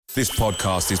This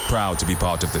podcast is proud to be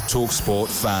part of the TalkSport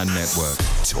Fan Network.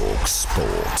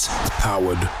 TalkSport.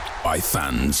 Powered by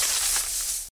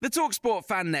fans. The TalkSport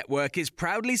Fan Network is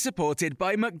proudly supported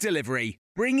by McDelivery,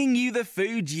 bringing you the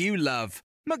food you love.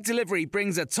 McDelivery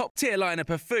brings a top-tier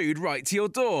lineup of food right to your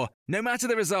door. No matter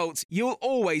the result, you'll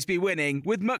always be winning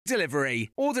with McDelivery.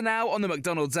 Order now on the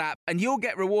McDonald's app and you'll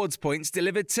get rewards points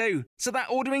delivered too. So that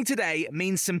ordering today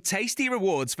means some tasty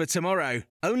rewards for tomorrow.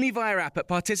 Only via app at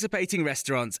participating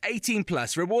restaurants. 18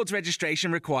 plus. Rewards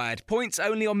registration required. Points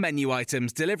only on menu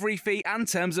items. Delivery fee and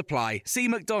terms apply. See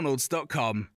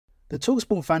mcdonalds.com. The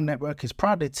TalkSport Fan Network is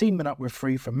proudly teaming up with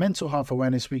Free for Mental Health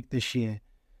Awareness Week this year.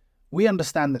 We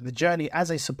understand that the journey as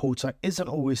a supporter isn't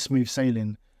always smooth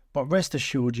sailing, but rest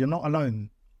assured you're not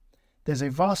alone. There's a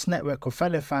vast network of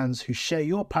fellow fans who share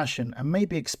your passion and may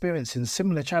be experiencing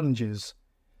similar challenges.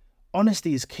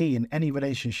 Honesty is key in any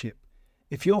relationship.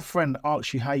 If your friend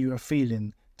asks you how you are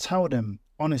feeling, tell them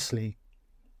honestly.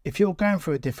 If you're going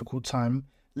through a difficult time,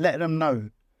 let them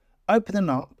know. Opening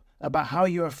up about how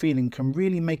you are feeling can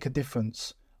really make a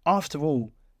difference. After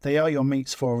all, they are your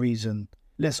mates for a reason.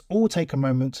 Let's all take a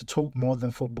moment to talk more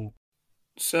than football.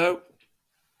 So,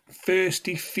 first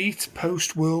defeat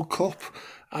post-World Cup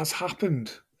has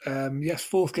happened. Yes,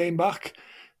 fourth game back,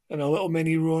 and a little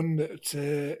mini run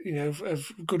that,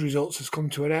 of good results has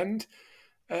come to an end.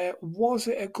 Was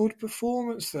it a good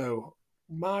performance, though?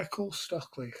 Michael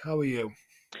Stockley, how are you?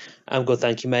 I'm good,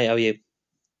 thank you, mate. How are you?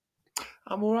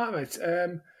 I'm all right, mate.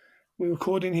 We're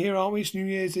recording here, aren't we? It's New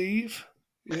Year's Eve.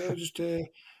 Just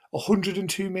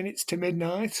 102 minutes to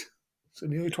midnight, so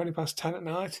nearly 20 past 10 at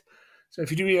night. So if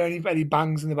you do hear any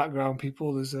bangs in the background,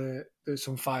 people, there's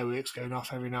some fireworks going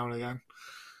off every now and again.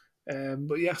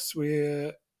 But yes,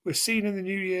 we're seen in the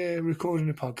new year recording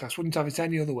a podcast. Wouldn't have it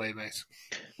any other way, mate.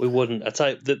 We wouldn't. I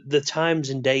tell you, the times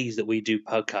and days that we do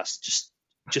podcasts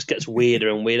just gets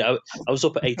weirder and weirder. I was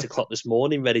up at 8 o'clock this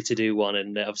morning ready to do one,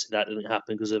 and obviously that didn't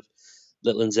happen because of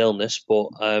Littleton's illness.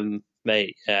 But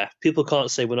mate, yeah, people can't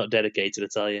say we're not dedicated, I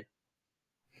tell you.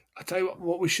 I tell you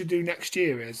what we should do next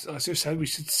year is, as I said, we're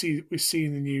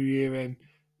seeing the new year and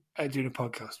doing a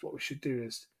podcast. What we should do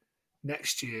is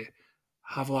next year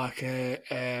have like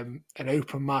an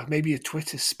open mic, maybe a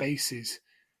Twitter Spaces,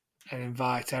 and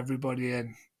invite everybody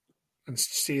in and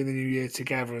see the new year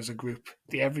together as a group,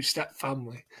 the Every Step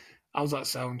family. How's that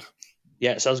sound?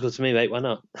 Yeah, it sounds good to me, mate. Why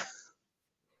not?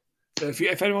 So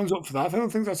if anyone's up for that, if anyone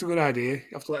thinks that's a good idea, you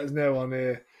have to let us know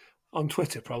on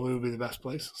Twitter. Probably would be the best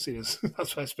place. See us.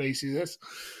 That's where Spaces is.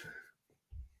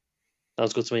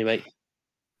 Sounds good to me, mate.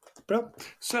 Bro.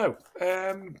 So,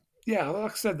 like I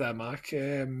said there, Mike,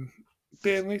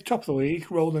 Burnley, top of the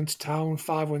league, rolled into town,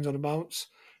 5 wins on a bounce.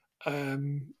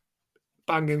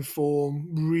 Banging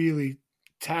form, really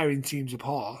tearing teams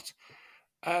apart.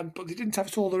 But they didn't have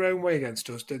it all their own way against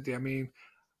us, did they? I mean,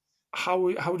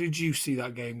 how did you see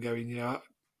that game going?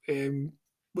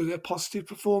 Was it a positive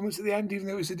performance at the end, even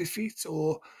though it was a defeat,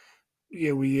 or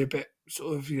were you a bit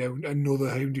sort of another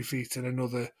home defeat and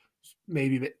another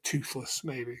maybe a bit toothless,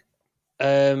 maybe?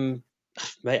 Mate,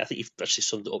 I think you've actually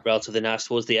summed it up relatively nice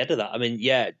towards the end of that. I mean,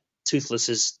 yeah, toothless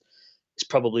is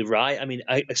probably right. I mean,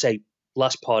 I say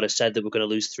last part I said that we're going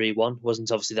to lose 3-1 wasn't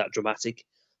obviously that dramatic.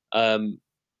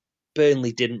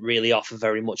 Burnley didn't really offer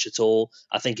very much at all.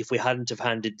 I think if we hadn't have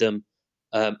handed them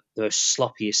the most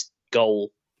sloppiest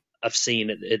goal I've seen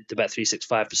at the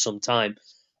Bet365 for some time,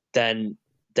 then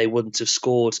they wouldn't have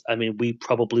scored. I mean, we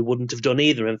probably wouldn't have done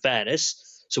either, in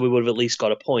fairness, so we would have at least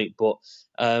got a point. But,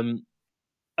 I mean,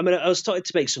 I was starting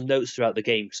to make some notes throughout the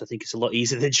game because I think it's a lot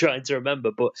easier than trying to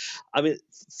remember. But, I mean,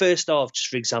 first off, just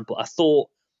for example, I thought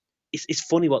it's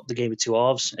funny what the game of two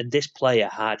halves, and this player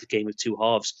had a game of two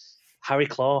halves. Harry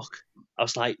Clark, I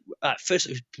was like, at first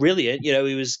it was brilliant.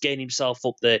 He was getting himself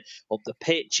up the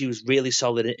pitch. He was really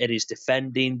solid in his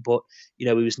defending, but he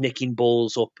was nicking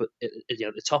balls up at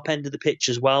the top end of the pitch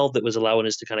as well. That was allowing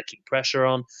us to kind of keep pressure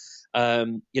on. I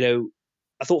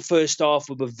thought first off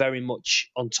we were very much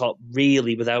on top,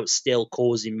 really, without still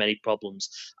causing many problems.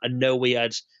 I know I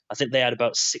think they had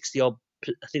about 68%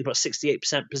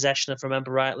 possession, if I remember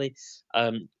rightly,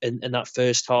 in that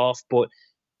first half, but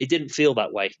it didn't feel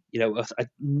that way. I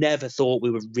never thought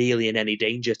we were really in any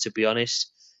danger, to be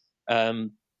honest.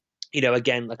 Again,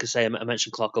 like I say, I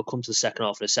mentioned Clark. I'll come to the second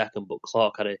half in a second, but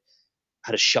Clark had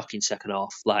a shocking second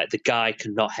half. Like, the guy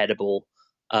cannot head a ball,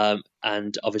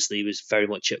 and obviously he was very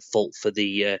much at fault for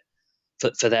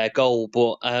for their goal.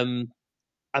 But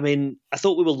I mean, I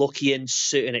thought we were lucky in a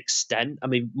certain extent. I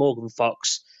mean, Morgan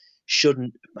Fox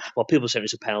shouldn't. Well, people say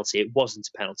it's a penalty. It wasn't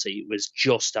a penalty. It was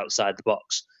just outside the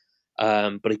box.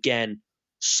 But again,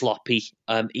 sloppy.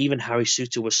 Even Harry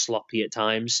Souttar was sloppy at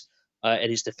times. in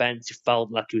his defence. He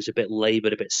felt like he was a bit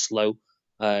laboured, a bit slow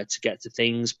to get to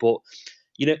things. But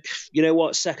you know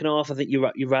what? Second half, I think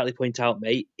you rightly point out,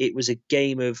 mate. It was a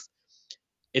game of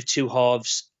two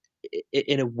halves.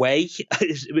 In a way,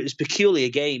 it was a peculiar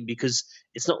game because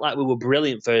it's not like we were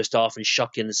brilliant first half and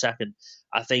shocking the second.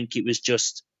 I think it was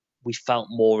just we felt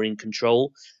more in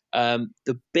control.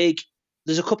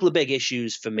 There's a couple of big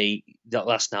issues for me that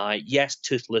last night. Yes,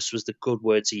 toothless was the good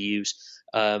word to use.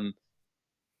 I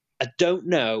don't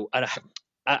know, and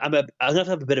I'm going to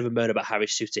have a bit of a moan about Harry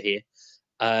Souttar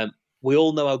here. We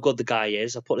all know how good the guy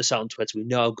is. I put this out on Twitter. We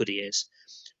know how good he is.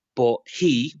 But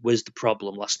he was the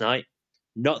problem last night.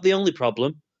 Not the only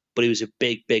problem, but he was a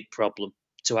big, big problem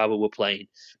to how we were playing.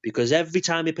 Because every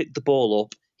time he picked the ball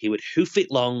up, he would hoof it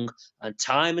long, and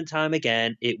time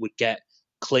again, it would get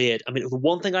cleared. I mean, the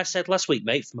one thing I said last week,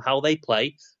 mate, from how they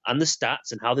play and the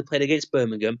stats and how they played against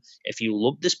Birmingham, if you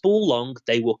lump this ball long,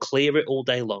 they will clear it all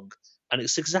day long. And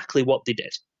it's exactly what they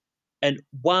did. And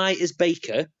why is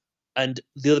Baker and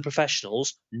the other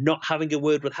professionals not having a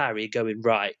word with Harry going,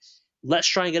 right, let's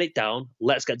try and get it down.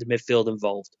 Let's get the midfield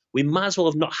involved. We might as well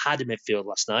have not had a midfield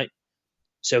last night.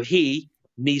 So he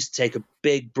needs to take a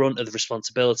big brunt of the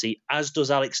responsibility, as does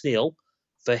Alex Neil,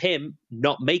 for him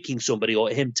not making somebody or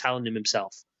him telling him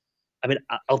himself. I mean,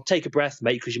 I'll take a breath,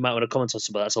 mate, because you might want to comment on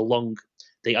something. That's a long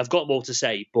thing. I've got more to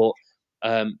say, but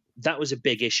that was a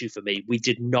big issue for me. We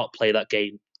did not play that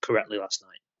game correctly last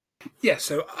night. Yeah,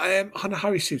 so on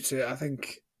Harry Souttar, I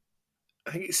think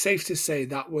it's safe to say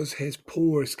that was his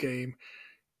poorest game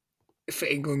for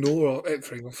England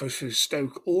for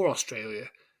Stoke or Australia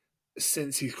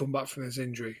since he's come back from his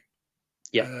injury.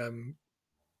 Yeah.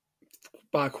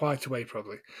 By quite a way,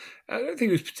 probably. I don't think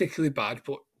it was particularly bad,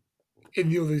 but in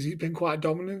the others, he's been quite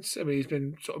dominant. I mean, he's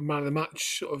been sort of man of the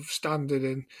match, sort of standard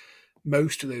in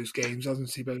most of those games,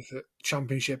 hasn't he, both at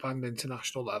championship and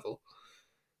international level.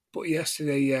 But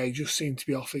yesterday, yeah, he just seemed to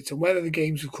be off it. And whether the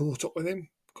games have caught up with him,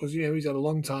 because, he's had a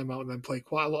long time out and then played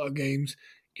quite a lot of games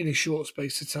in a short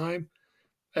space of time,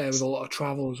 with a lot of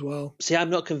travel as well. See, I'm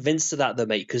not convinced of that, though,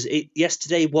 mate, because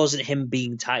yesterday wasn't him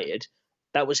being tired.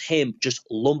 That was him just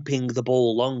lumping the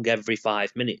ball long every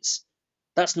 5 minutes.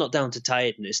 That's not down to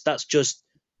tiredness. That's just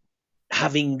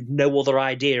having no other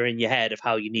idea in your head of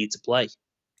how you need to play.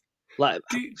 Like,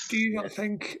 do you not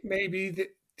think maybe that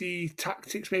the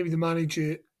tactics, maybe the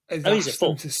manager has asked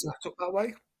them to set up that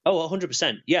way? Oh,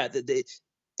 100%. Yeah,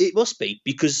 it must be,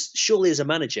 because surely as a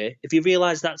manager, if you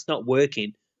realise that's not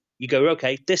working, you go,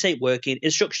 okay, this ain't working,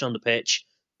 instruction on the pitch,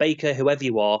 Baker, whoever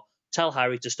you are, tell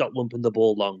Harry to stop lumping the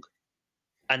ball long.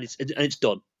 And it's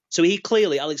done. So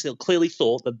Alex Neil clearly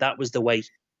thought that was the way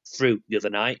through the other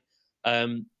night.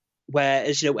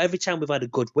 Whereas, every time we've had a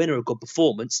good win or a good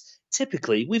performance,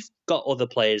 typically we've got other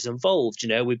players involved.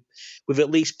 We've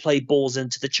at least played balls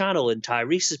into the channel, and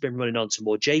Tyrese has been running on to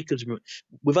more. Jacobs,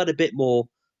 we've had a bit more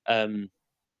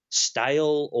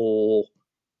style or,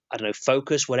 I don't know,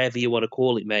 focus, whatever you want to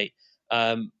call it, mate.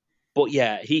 But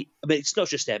yeah, it's not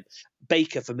just him.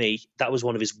 Baker, for me, that was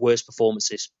one of his worst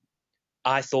performances.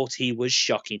 I thought he was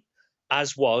shocking,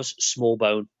 as was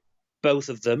Smallbone. Both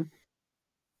of them.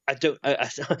 I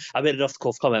made an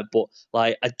off-the-cuff comment, but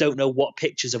I don't know what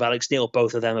pictures of Alex Neil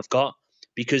both of them have got,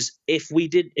 because if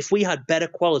we had better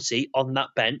quality on that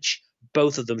bench,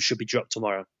 both of them should be dropped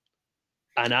tomorrow.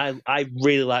 And I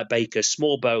really like Baker.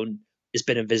 Smallbone has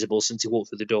been invisible since he walked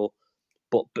through the door,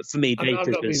 but for me,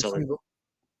 Baker's been solid.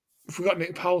 If we've got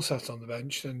Nick Powell sat on the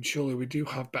bench, then surely we do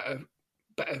have better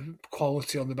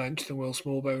quality on the bench than Will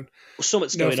Smallbone. Well,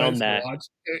 something's going on there.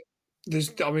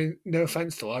 No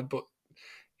offence to lad, but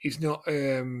he's not.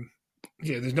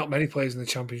 There's not many players in the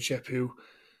Championship who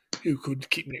could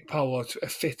keep Nick Powell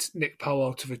fit Nick Powell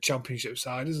out of a Championship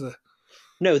side, is there?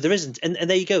 No, there isn't. And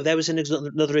there you go. There was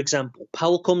another example.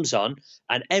 Powell comes on,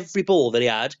 and every ball that he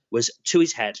had was to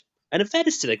his head. And in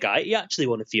fairness to the guy, he actually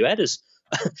won a few headers.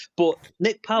 But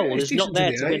Nick Powell is not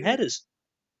there to win headers.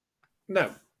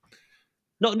 No.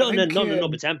 Not in a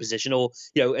number 10 position or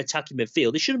attacking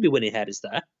midfield. He shouldn't be winning headers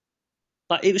there.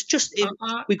 It was just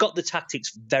we got the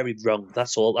tactics very wrong.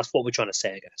 That's all. That's what we're trying to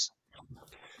say, I guess.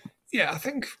 Yeah, I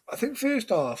think first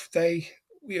half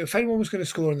if anyone was going to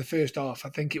score in the first half, I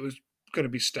think it was going to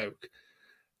be Stoke.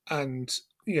 And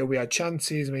we had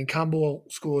chances. I mean, Campbell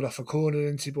scored off a corner,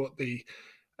 didn't he? But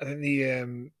I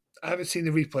haven't seen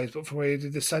the replays, but from where he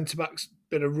did, the centre backs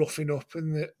bit of roughing up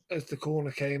as the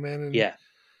corner came in, and yeah.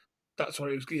 That's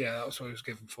what it was. Yeah, that's what it was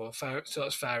given for. So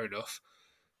that's fair enough.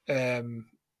 And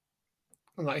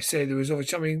like I say, there was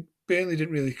obviously. I mean, Burnley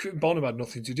didn't really. Bonham had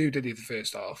nothing to do, did he? The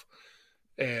first half.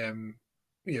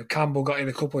 Campbell got in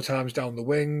a couple of times down the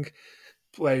wing.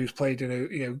 where he was played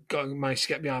in managed to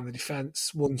get behind the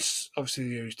defence. Once, obviously,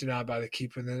 he was denied by the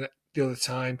keeper, and then the other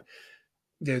time,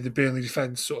 the Burnley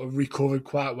defence sort of recovered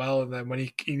quite well. And then when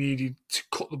he needed to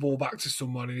cut the ball back to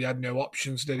someone, and he had no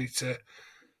options, did he?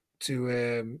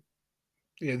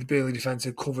 The Burnley defence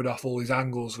had covered off all his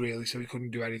angles really, so he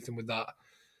couldn't do anything with that.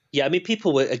 Yeah, I mean,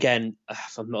 people were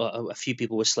a few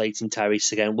people were slating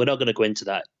Tyrese again. We're not going to go into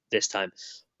that this time,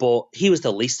 but he was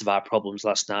the least of our problems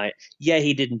last night. Yeah,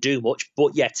 he didn't do much,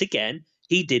 but yet again,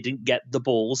 he didn't get the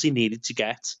balls he needed to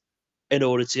get in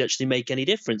order to actually make any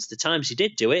difference. The times he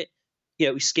did do it,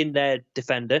 he skinned their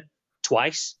defender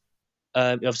twice. He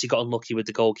obviously got unlucky with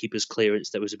the goalkeeper's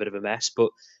clearance. That was a bit of a mess, but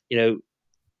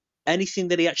anything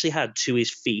that he actually had to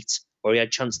his feet or he had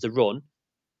a chance to run,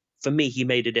 for me, he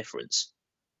made a difference.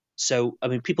 So, I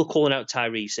mean, people calling out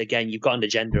Tyrese again. You've got an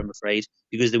agenda, I'm afraid,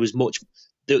 because there was much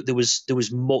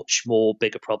more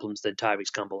bigger problems than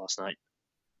Tyrese Campbell last night.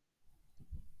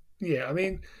 Yeah, I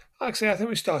mean, actually, I think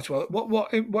we started well.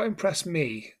 What impressed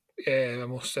me, I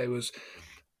must say, was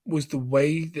the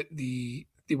way that they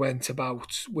went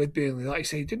about with Burnley. Like I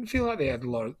say, it didn't feel like they had a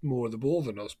lot more of the ball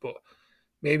than us, but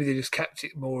maybe they just kept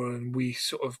it more, and we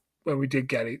sort of, when we did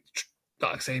get it,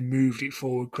 like I say, moved it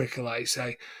forward quicker, like I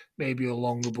say, maybe the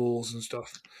longer balls and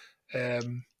stuff. But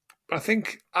I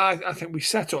think we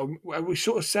set up, we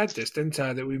sort of said this, didn't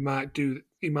I, that we might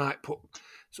put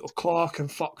sort of Clark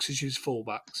and Fox as his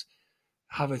fullbacks,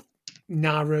 have a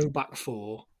narrow back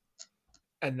four,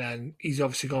 and then he's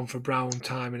obviously gone for Brown,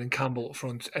 Tymon and Campbell up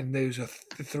front, and those are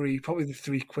probably the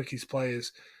three quickest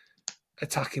players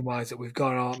attacking wise that we've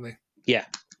got, aren't they? Yeah.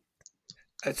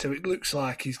 And so it looks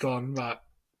like he's gone, right,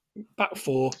 back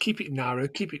four, keep it narrow,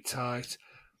 keep it tight.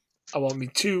 I want me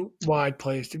two wide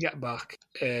players to get back.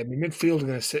 My midfield are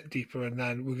going to sit deeper, and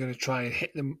then we're going to try and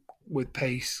hit them with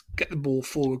pace, get the ball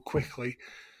forward quickly,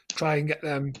 try and get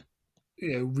them,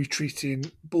 retreating,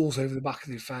 balls over the back of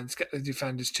the defence, get the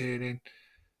defenders turning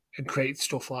and create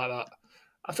stuff like that.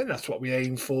 I think that's what we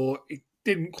aimed for. It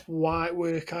didn't quite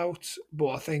work out, but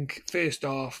I think first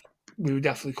half, we were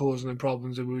definitely causing them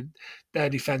problems, and their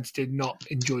defence did not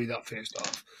enjoy that first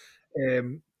half.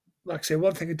 Like I say,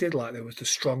 one thing I did like there was the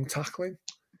strong tackling.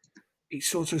 It's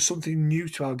sort of something new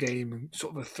to our game and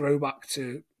sort of a throwback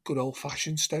to good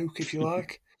old-fashioned Stoke, if you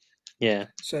like. Yeah.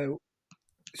 So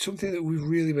something that we've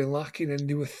really been lacking, and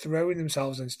they were throwing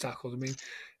themselves into tackles. I mean,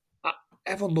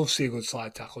 everyone loves seeing a good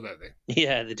slide tackle, don't they?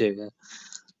 Yeah, they do, yeah.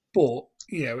 But,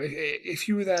 if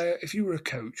you were there, if you were a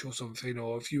coach or something,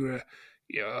 or if you were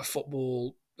a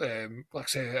football, like I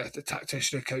say, a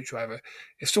tactician, a coach, whatever,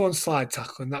 if someone's slide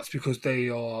tackling, that's because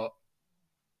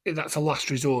that's a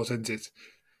last resort, isn't it?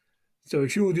 So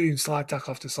if you're doing slide tackle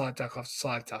after slide tackle after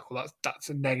slide tackle, that's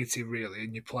a negative really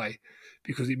in your play,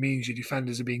 because it means your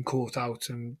defenders are being caught out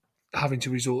and having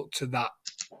to resort to that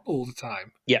all the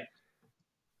time. Yeah.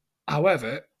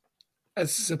 However,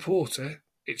 as a supporter,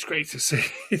 it's great to see.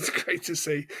 It's great to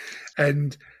see.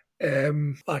 And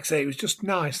like I say, it was just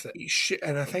nice that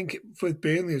and I think with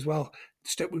Burnley as well,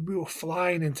 we were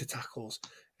flying into tackles,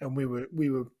 and we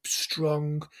were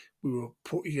strong. We were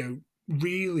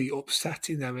really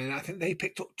upsetting them, and I think they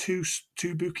picked up two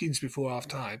bookings before half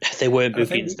time. They weren't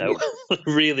bookings though,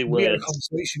 really weren't. We had a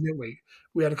conversation, didn't we?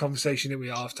 We had a conversation at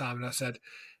half time, and I said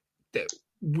that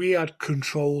we had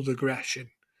controlled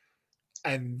aggression,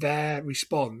 and their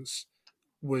response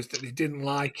was that they didn't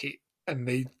like it, and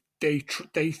they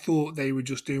thought they were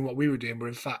just doing what we were doing, but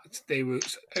in fact they were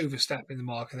overstepping the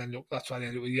mark, and then look, that's why they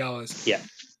ended up with yellows. Yeah,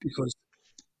 because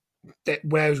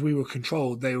whereas we were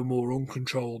controlled, they were more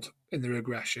uncontrolled in their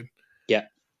aggression. Yeah,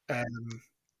 and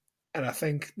I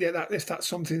think that if that's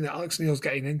something that Alex Neil's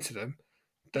getting into them,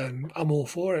 then I'm all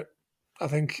for it. I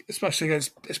think especially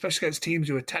against teams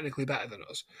who are technically better than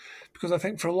us, because I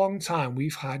think for a long time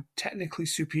we've had technically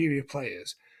superior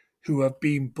players who have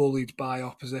been bullied by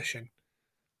opposition.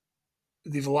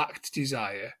 They've lacked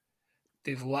desire.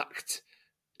 They've lacked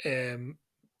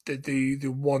the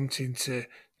wanting to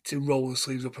roll the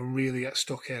sleeves up and really get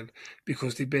stuck in,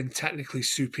 because they've been technically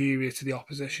superior to the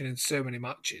opposition in so many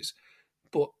matches.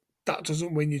 But that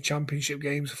doesn't win you championship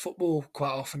games of football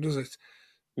quite often, does it?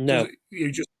 No.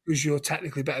 Just because you're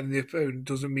technically better than the opponent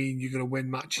doesn't mean you're going to win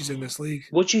matches in this league.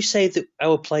 Would you say that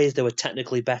our players, they were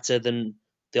technically better than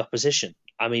the opposition?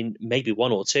 I mean, maybe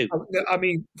one or two. I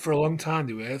mean, for a long time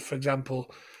they were. For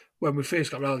example, when we first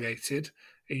got relegated,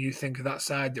 and you think of that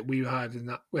side that we had, and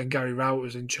that when Gary Rowett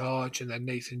was in charge, and then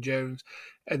Nathan Jones,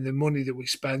 and the money that we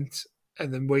spent,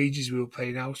 and the wages we were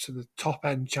paying out, and the top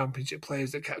end championship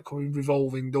players that kept coming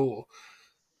revolving door.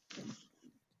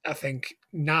 I think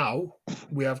now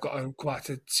we have got quite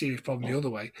a serious problem the other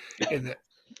way, in that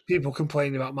people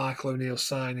complaining about Michael O'Neill's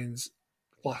signings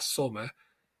last summer,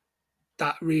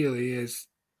 that really is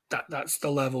that's the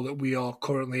level that we are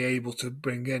currently able to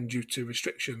bring in due to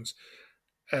restrictions.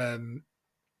 And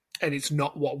it's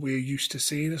not what we're used to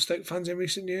seeing as Stoke fans in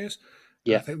recent years.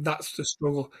 Yeah. I think that's the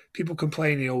struggle. People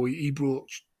complaining, he brought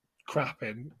crap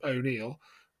in, O'Neill.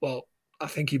 Well, I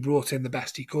think he brought in the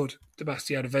best he could, the best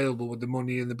he had available with the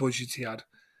money and the budget he had.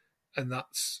 And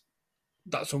that's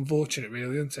unfortunate,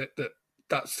 really, isn't it,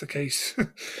 that's the case.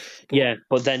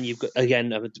 But then you've got,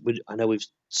 again, I know we've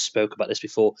spoke about this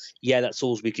before. Yeah, that's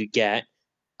all we could get.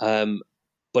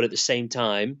 But at the same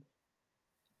time,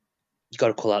 you've got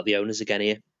to call out the owners again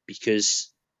here,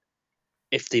 because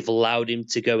if they've allowed him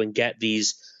to go and get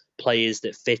these players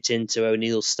that fit into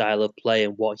O'Neill's style of play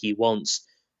and what he wants,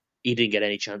 he didn't get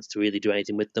any chance to really do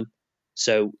anything with them.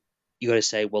 So you got to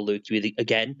say, well, Luke, you either,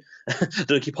 again,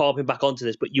 don't keep harping back onto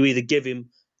this, but you either give him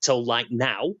till like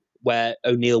now, where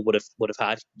O'Neill would have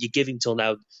had, you give him till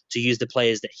now to use the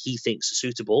players that he thinks are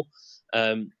suitable,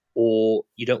 or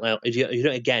you don't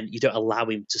allow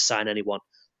him to sign anyone.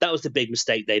 That was the big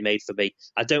mistake they made for me.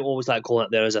 I don't always like calling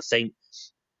out there, as I think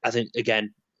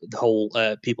again, the whole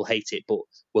people hate it, but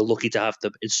we're lucky to have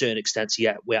them in certain extents.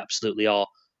 Yeah, we absolutely are.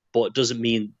 But it doesn't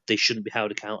mean they shouldn't be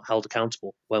held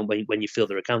accountable when you feel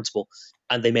they're accountable.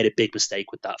 And they made a big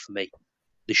mistake with that for me.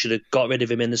 They should have got rid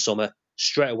of him in the summer,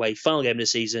 straight away, final game of the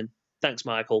season. Thanks,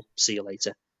 Michael. See you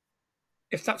later.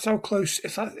 If that's how close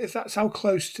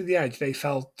to the edge they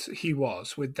felt he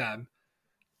was with them,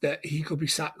 that he could be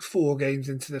sacked 4 games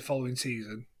into the following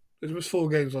season. There was 4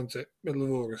 games, wasn't it? Middle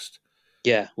of August.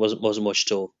 Yeah, wasn't much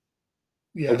at all.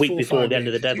 Yeah, a week before the end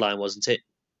of the deadline, wasn't it?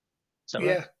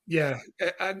 Right? Yeah.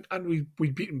 And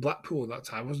we'd beaten Blackpool at that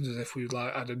time. It wasn't as if we'd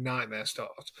had a nightmare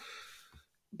start.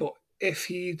 But if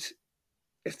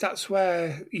that's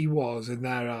where he was in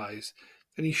their eyes,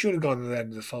 then he should have gone at the end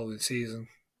of the following season.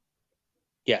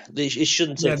 Yeah, he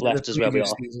shouldn't have left us where we are.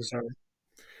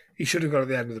 He should have gone at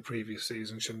the end of the previous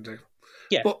season, shouldn't he?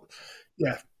 Yeah. But,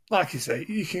 yeah, like you say,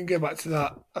 you can go back to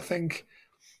that. I think,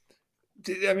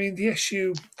 the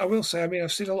issue, I will say,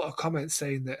 I've seen a lot of comments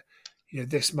saying that,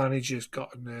 this manager's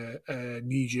gotten a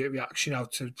knee-jerk reaction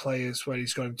out to players when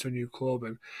he's gone to a new club,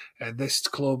 and this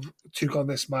club took on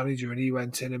this manager and he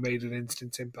went in and made an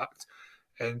instant impact.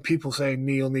 And people saying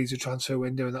Neil needs a transfer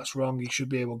window and that's wrong, he should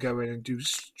be able to go in and do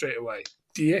straight away.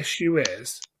 The issue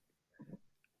is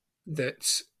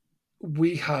that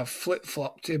we have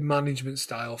flip-flopped in management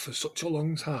style for such a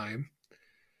long time,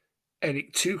 and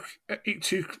it took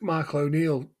Michael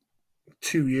O'Neill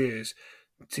 2 years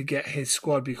to get his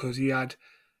squad, because he had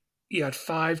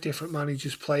 5 different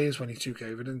managers, players when he took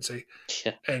over, didn't he?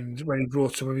 Yeah. And when he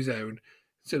brought some of his own.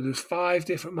 So there's 5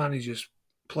 different managers,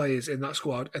 players in that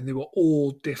squad, and they were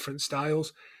all different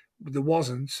styles. There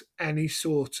wasn't any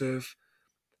sort of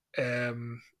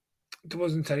long-term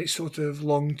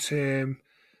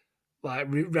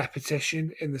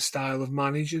repetition in the style of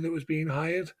manager that was being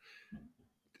hired.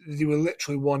 They were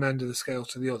literally one end of the scale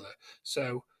to the other.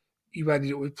 So you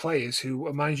ended up with players who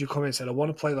a manager come in and said, I want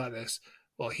to play like this.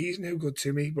 Well, he's no good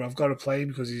to me, but I've got to play him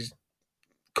because he's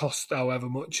cost however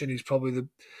much, and he's probably the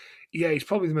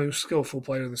most skillful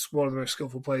player in the squad, one of the most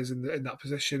skillful players in that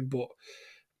position, but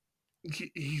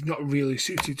he's not really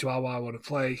suited to how I want to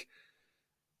play.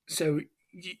 So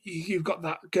you've got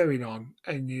that going on,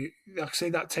 and like I say,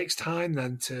 that takes time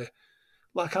then to,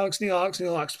 like Alex Neil likes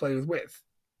to play with width.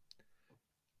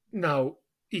 Now,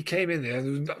 he came in there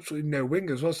was absolutely no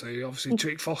wingers, was there? Obviously,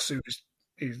 Tariq Fosu,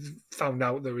 he found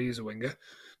out that he is a winger.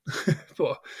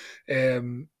 But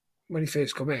when he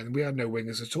first come in, we had no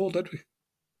wingers at all, did we?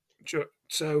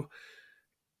 So,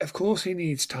 of course, he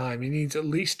needs time. He needs at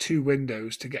least 2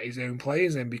 windows to get his own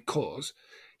players in, because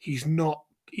he's not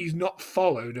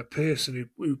followed a person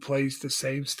who plays the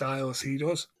same style as he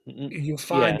does. You'll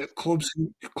find that clubs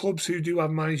who do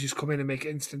have managers come in and make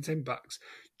instant impacts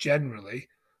generally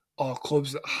are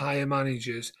clubs that hire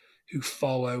managers who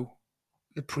follow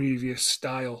the previous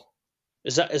style.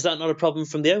 Is that not a problem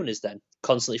from the owners then?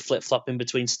 Constantly flip-flopping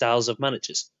between styles of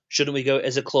managers? Shouldn't we go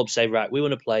as a club say, right, we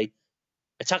want to play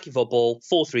attacking football,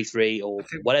 4-3-3, or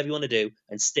whatever you want to do,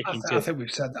 and stick into it? I think we've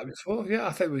said that before. Yeah,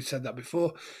 I think we've said that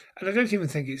before. And I don't even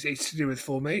think it's to do with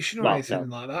formation or anything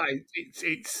like that.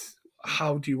 It's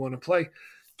how do you want to play?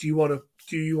 Do you want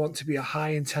to be a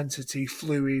high-intensity,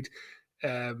 fluid,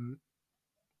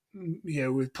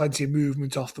 with plenty of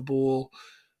movement off the ball,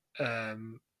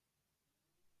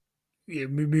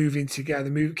 moving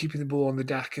together, keeping the ball on the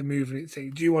deck and moving it.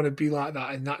 Do you want to be like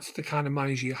that? And that's the kind of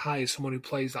manager you hire, someone who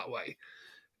plays that way.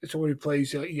 Someone who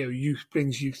plays, youth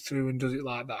brings youth through and does it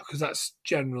like that, because that's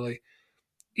generally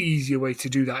easier way to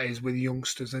do that is with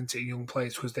youngsters and young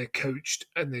players because they're coached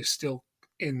and they're still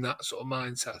in that sort of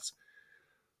mindset.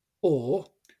 Or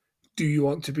do you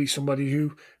want to be somebody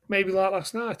who maybe like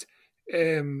last night?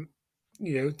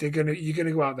 You're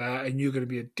gonna go out there and you're gonna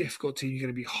be a difficult team. You're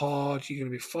gonna be hard. You're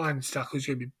gonna be flying tackles.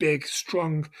 You're gonna be big,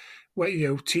 strong.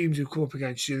 Where teams who come up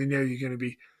against you, they know you're gonna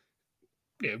be.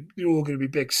 You're all gonna be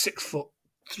big, 6'3",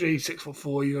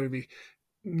 6'4". You're gonna be,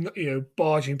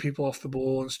 barging people off the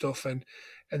ball and stuff, and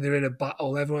they're in a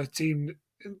battle. Everyone's team,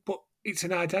 but it's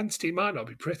an identity. It might not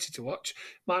be pretty to watch.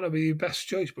 Might not be your best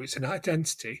choice, but it's an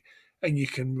identity, and you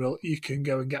can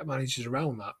go and get managers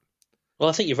around that. Well,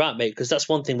 I think you're right, mate, because that's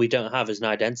one thing we don't have as an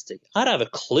identity. I don't have a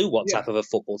clue what type of a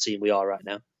football team we are right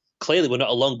now. Clearly, we're not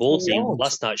a long ball team.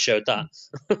 Last night showed that.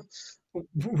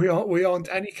 We aren't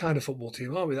any kind of football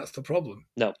team, are we? That's the problem.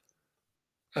 No.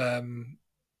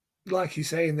 Like you're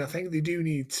saying, I think they do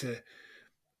need to.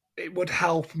 It would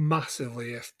help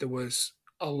massively if there was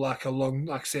a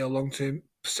long-term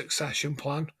succession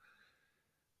plan.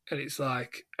 And it's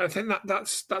like, I think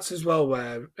that's as well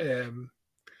where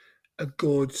a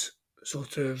good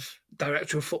sort of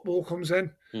director of football comes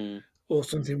in, or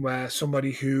something where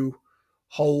somebody who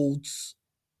holds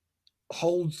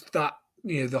that,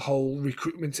 the whole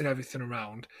recruitment and everything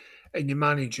around, and your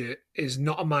manager is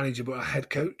not a manager but a head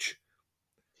coach.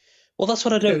 Well, that's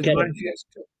what I don't get.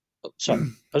 Sorry, I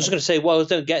was just going to say, what I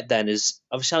don't get then is,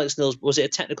 obviously Alex Neil's, was it a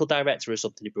technical director or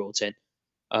something he brought in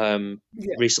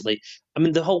recently? I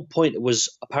mean, the whole point was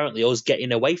apparently us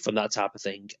getting away from that type of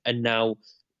thing, and now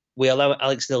we allow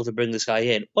Alex Neil to bring this guy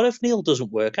in. What if Neil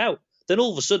doesn't work out? Then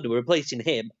all of a sudden we're replacing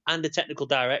him and the technical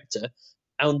director,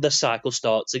 and the cycle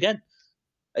starts again.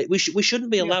 We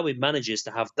shouldn't be allowing managers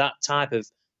to have that type of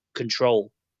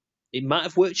control. It might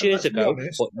have worked years ago,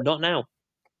 but not now.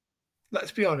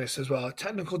 Let's be honest as well. A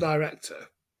technical director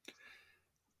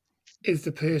is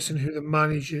the person who the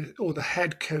manager or the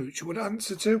head coach would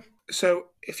answer to. So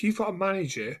if you've got a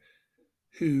manager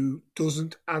who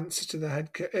doesn't answer to the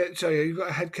you've got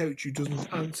a head coach who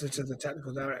doesn't answer to the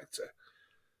technical director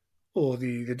or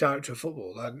the director of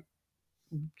football, then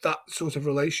that sort of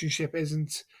relationship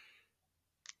isn't.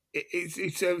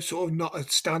 It's a sort of not a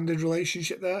standard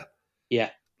relationship there.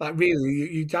 Yeah. Like, really,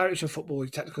 your director of football, your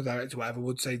technical director, whatever,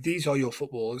 would say, these are your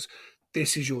footballers,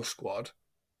 this is your squad.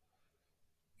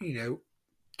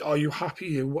 Are you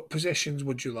happy? What positions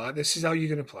would you like? This is how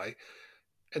you're going to play.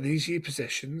 And these are your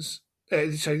positions.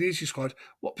 These are your squad.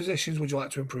 What positions would you like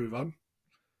to improve on?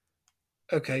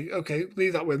 Okay,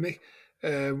 leave that with me.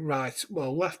 Right,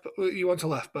 well, you want a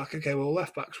left back. Okay, well,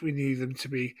 left backs, we need them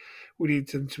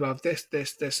to have this,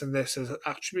 and this as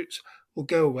attributes. We'll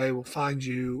go away, we'll find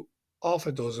you half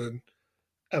a dozen,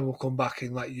 and we'll come back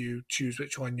and let you choose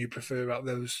which one you prefer out of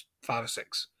those 5 or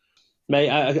 6. Mate,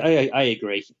 I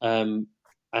agree. And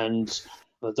I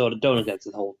don't want to get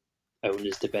to the whole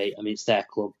owners debate. I mean, it's their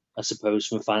club, I suppose,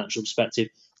 from a financial perspective.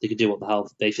 They can do what the hell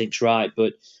they think's right,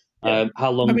 but how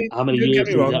many years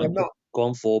do that go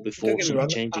on for before something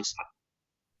changes?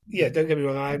 Don't get me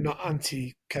wrong, I'm not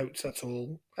anti-Coates at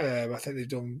all. I think they've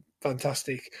done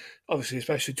fantastic, obviously,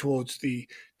 especially towards the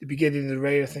beginning of the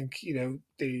reign. I think,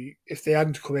 if they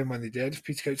hadn't come in when they did, if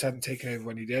Peter Coates hadn't taken over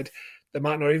when he did, there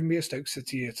might not even be a Stoke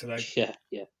City here today. Yeah.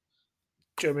 Do you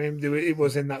know what I mean? It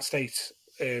was in that state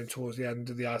towards the end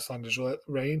of the Icelanders'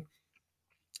 reign.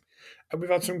 And we've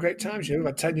had some great times. We've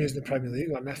had 10 years in the Premier League,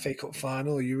 we've had an FA Cup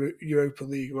final, a Europa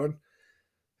League run.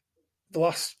 The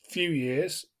last few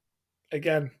years,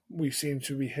 again, we seem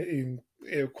to be hitting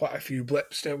quite a few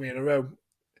blips, don't we, in a row?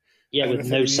 Yeah, with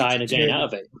no sign of getting out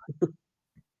of it.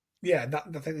 I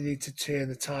think they need to turn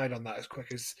the tide on that as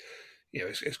quick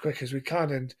as we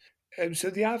can. And so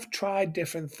they have tried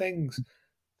different things,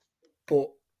 but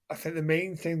I think the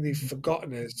main thing they've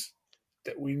forgotten is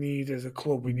that we need, as a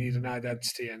club, we need an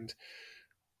identity, and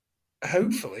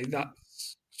hopefully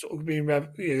that's sort of being,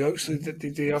 hopefully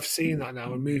they have seen that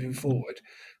now and moving forward.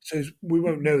 So we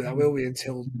won't know that, will we,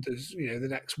 until there's the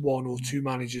next 1 or 2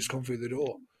 managers come through the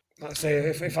door. Let's say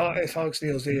if Alex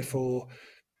Neil's here for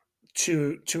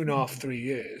 2.5, 3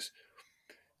 years,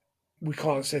 we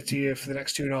can't sit here for the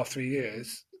next 2.5, 3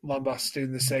 years. Lambast's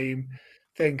doing the same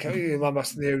thing.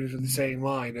 Lambast and the owners with the same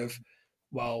line of,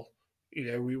 well,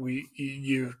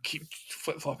 you keep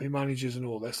flip-flopping managers and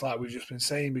all this, like we've just been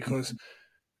saying, because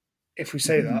if we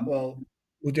say that, well,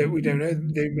 we don't know.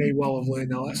 They may well have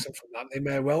learned a lesson from that. There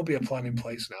may well be a plan in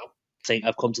place now. I think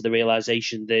I've come to the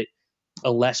realisation that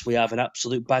unless we have an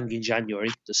absolute bang in January,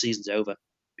 the season's over,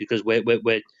 because we're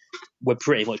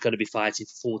pretty much going to be fighting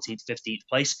for 14th, 15th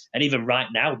place, and even right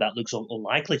now that looks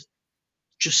unlikely.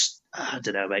 I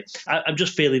don't know, mate. I'm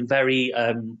just feeling very.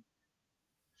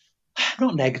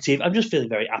 not negative. I'm just feeling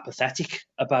very apathetic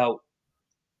about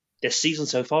this season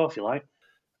so far, if you like.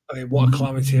 I mean, what a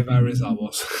calamity of errors that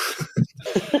was.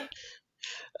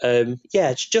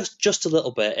 Yeah, just a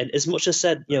little bit. And as much as I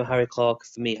said, Harry Clarke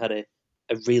for me had a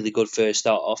really good first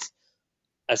start off.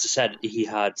 As I said, he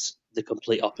had the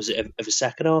complete opposite of a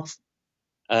second half.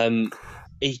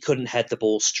 He couldn't head the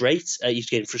ball straight. He's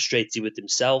getting frustrated with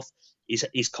himself.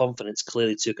 His confidence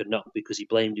clearly took a knock because he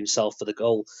blamed himself for the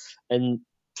goal. And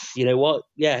you know what?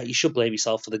 Yeah, he should blame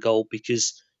himself for the goal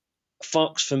because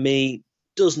Fox, for me,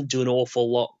 doesn't do an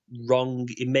awful lot wrong.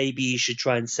 Maybe he should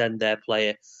try and send their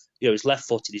player. He's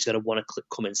left-footed. He's going to want to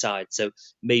come inside. So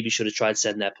maybe should have tried to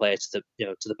send their player to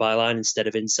the byline instead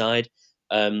of inside.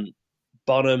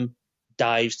 Bonham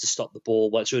dives to stop the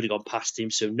ball. Well, it's already gone past him,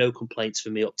 so no complaints for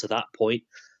me up to that point.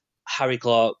 Harry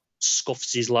Clarke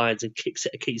scuffs his lines and kicks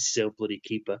it against his own bloody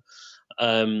keeper.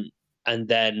 And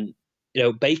then,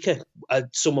 Baker,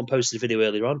 someone posted a video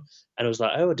earlier on, and I was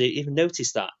like, oh, I didn't even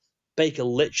notice that. Baker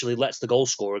literally lets the goal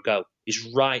scorer go. He's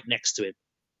right next to him.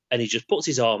 And he just puts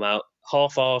his arm out,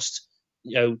 half-arsed,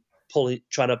 I'll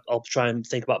try and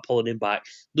think about pulling him back,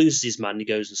 loses his man, he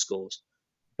goes and scores.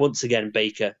 Once again,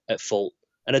 Baker at fault.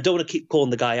 And I don't want to keep calling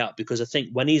the guy out because I think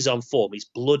when he's on form, he's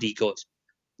bloody good.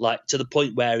 Like, to the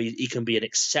point where he can be an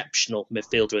exceptional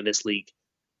midfielder in this league.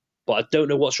 But I don't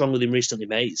know what's wrong with him recently,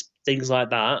 mate. It's things like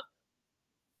that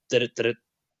are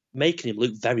making him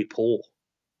look very poor.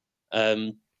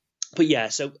 But yeah,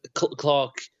 so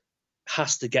Clarke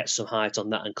has to get some height on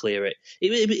that and clear it.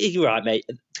 You're right, mate.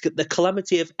 The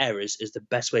calamity of errors is the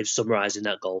best way of summarising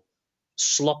that goal.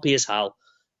 Sloppy as hell.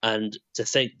 And to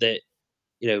think that,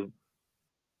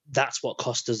 that's what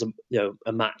cost us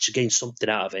a match, getting something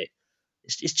out of it.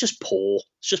 It's just poor.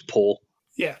 It's just poor.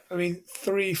 Yeah, I mean,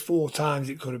 3-4 times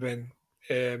it could have been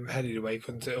headed away,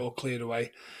 couldn't it, or cleared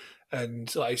away.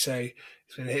 And like I say,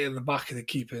 it's been hit on the back of the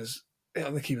keeper's, hit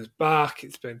on the keeper's back.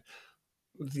 It's been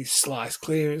these slice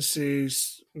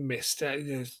clearances, missed,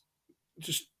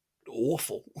 just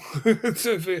awful,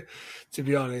 to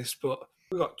be honest. But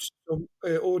we got some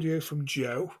audio from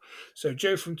Joe. So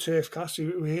Joe from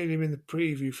Turfcast, we heard him in the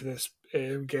preview for this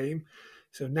game.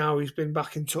 So now he's been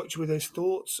back in touch with his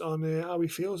thoughts on how he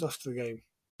feels after the game.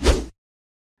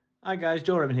 Hi guys,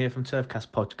 Joe Redman here from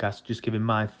Turfcast Podcast, just giving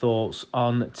my thoughts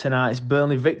on tonight's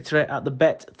Burnley victory at the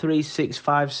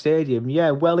Bet365 Stadium.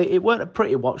 Yeah, well, it weren't a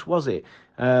pretty watch, was it?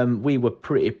 We were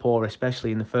pretty poor,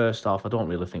 especially in the first half. I don't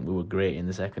really think we were great in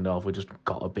the second half. We just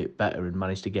got a bit better and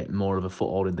managed to get more of a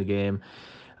foothold in the game.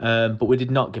 But we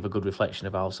did not give a good reflection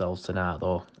of ourselves tonight,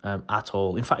 though, at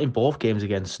all. In fact, in both games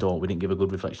against Stoke, we didn't give a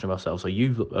good reflection of ourselves. So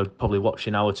you are probably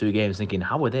watching our two games thinking,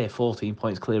 how are they 14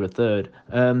 points clear of third?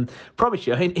 Promise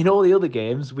you, in all the other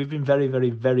games, we've been very, very,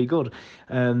 very good.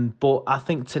 But I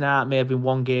think tonight may have been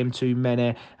one game too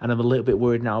many, and I'm a little bit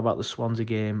worried now about the Swansea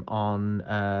game on,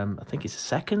 I think it's the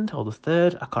second or the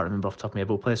third. I can't remember off the top of my head,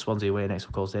 but we'll play Swansea away next,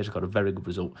 of course. They just got a very good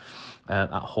result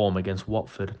at home against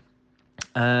Watford.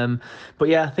 But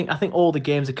yeah, I think all the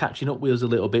games are catching up with us a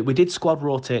little bit. We did squad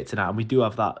rotate tonight, and we do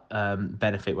have that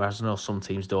benefit, whereas I know some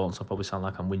teams don't, so I probably sound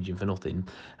like I'm whinging for nothing.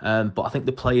 But I think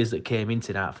the players that came in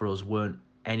tonight for us weren't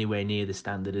anywhere near the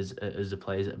standard as the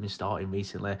players that have been starting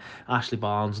recently. Ashley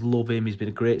Barnes, love him. He's been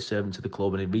a great servant to the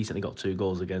club, and he recently got 2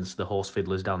 goals against the Horse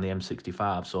Fiddlers down the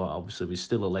M65, so obviously he's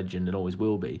still a legend and always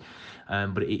will be.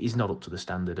 But it is not up to the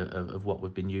standard of what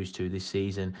we've been used to this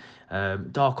season.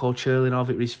 Darko Cherlinov,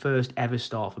 it was his first ever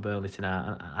start for Burnley tonight,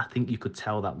 and I think you could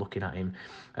tell that looking at him.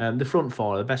 The front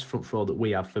four, the best front four that we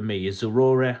have for me is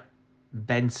Zaroury,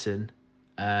 Benson,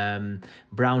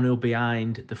 Brownhill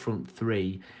behind the front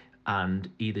three, and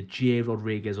either Jay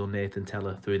Rodriguez or Nathan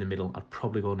Teller through the middle. I'd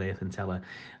probably go Nathan Teller.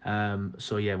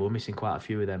 So yeah, we're missing quite a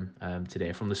few of them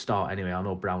today from the start anyway. I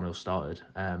know Brownhill started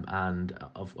and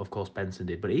of course Benson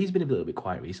did, but he's been a little bit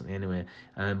quiet recently anyway.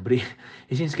 But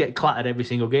he seems to get clattered every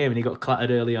single game, and he got clattered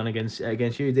early on against you,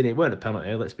 didn't he? It weren't a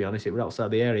penalty, let's be honest. It was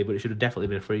outside the area, but it should have definitely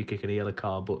been a free kick and a yellow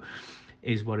card, but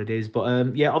it is what it is.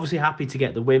 But yeah, obviously happy to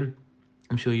get the win.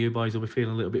 I'm sure you boys will be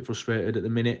feeling a little bit frustrated at the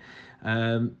minute.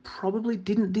 Probably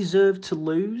didn't deserve to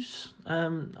lose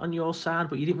on your side,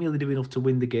 but you didn't really do enough to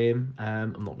win the game.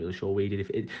 I'm not really sure we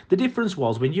did. The difference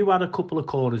was when you had a couple of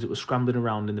corners that were scrambling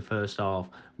around in the first half,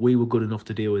 we were good enough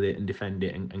to deal with it and defend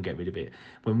it and get rid of it.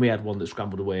 When we had one that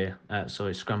scrambled away, so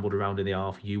it scrambled around in the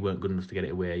half, you weren't good enough to get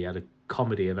it away. You had a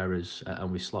comedy of errors and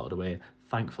we slotted away,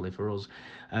 thankfully for us.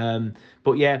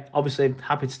 But yeah, obviously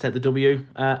happy to take the W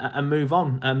and move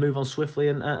on swiftly,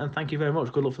 and thank you very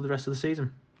much. Good luck for the rest of the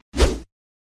season.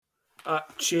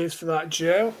 Cheers for that,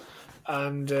 Joe.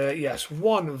 And yes,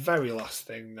 one very last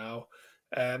thing now.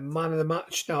 Man of the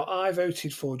match. Now, I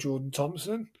voted for Jordan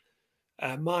Thompson.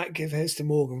 Mike give his to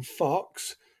Morgan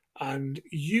Fox, and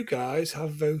you guys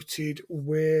have voted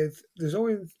with. There's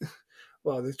only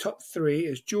the top three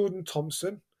is Jordan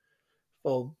Thompson,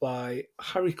 followed by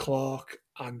Harry Clarke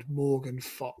and Morgan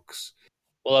Fox.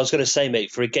 Well, I was going to say,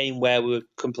 mate, for a game where we were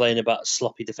complaining about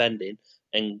sloppy defending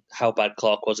and how bad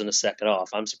Clarke was in the second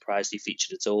half, I'm surprised he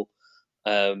featured at all.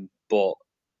 But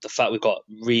the fact we've got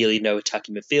really no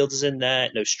attacking midfielders in there,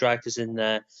 no strikers in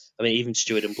there. I mean, even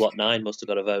Stewart in block 9 must have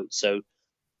got a vote. So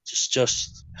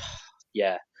just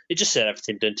yeah, it just said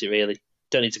everything, doesn't it, really?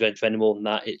 Don't need to go into any more than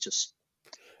that. It just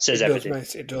says everything.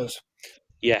 Mate, it does.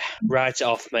 Yeah, write it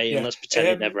off, mate, and let's pretend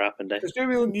it never happened. There's no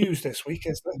real news this week,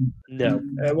 is there? No.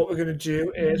 What we're going to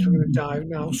do is we're going to dive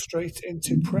now straight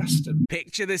into Preston.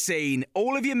 Picture the scene.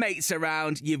 All of your mates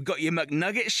around, you've got your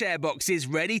McNugget share boxes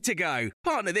ready to go.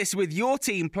 Partner this with your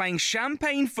team playing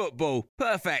champagne football.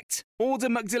 Perfect. Order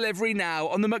McDelivery now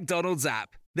on the McDonald's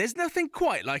app. There's nothing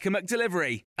quite like a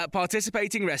McDelivery. At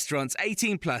participating restaurants,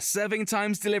 18 plus, serving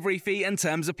times, delivery fee and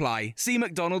terms apply. See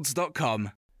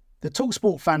mcdonalds.com. The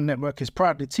TalkSport Fan Network is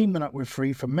proudly teaming up with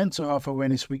Free for Mental Health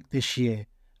Awareness Week this year.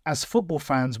 As football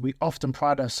fans, we often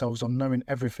pride ourselves on knowing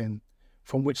everything,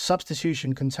 from which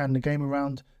substitution can turn the game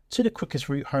around to the quickest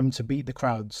route home to beat the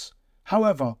crowds.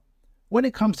 However, when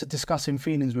it comes to discussing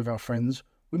feelings with our friends,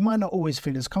 we might not always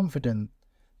feel as confident.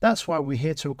 That's why we're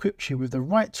here to equip you with the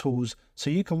right tools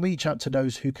so you can reach out to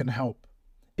those who can help.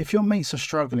 If your mates are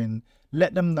struggling,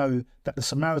 let them know that the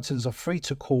Samaritans are free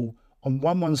to call on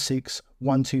 116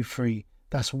 123.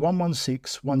 That's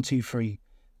 116 123.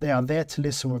 They are there to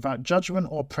listen without judgment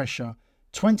or pressure,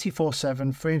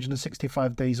 24/7,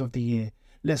 365 days of the year.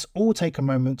 Let's all take a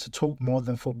moment to talk more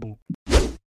than football.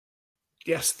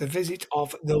 Yes, the visit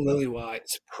of the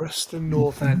Lilywhites, Preston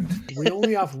North End. We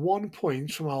only have 1 point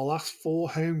from our last 4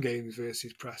 home games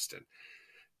versus Preston,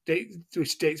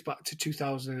 which dates back to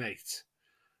 2008.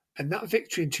 And that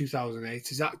victory in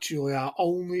 2008 is actually our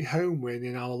only home win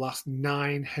in our last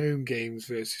 9 home games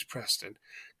versus Preston,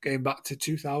 going back to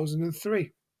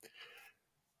 2003.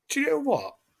 Do you know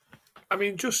what? I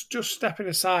mean, just stepping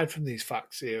aside from these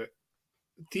facts here,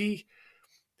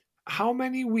 how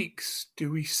many weeks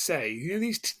do we say,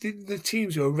 the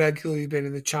teams who have regularly been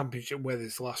in the Championship with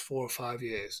us the last 4 or 5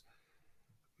 years,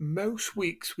 most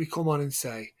weeks we come on and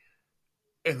say,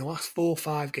 in the last 4 or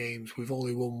 5 games, we've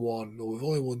only won 1 or we've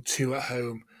only won 2 at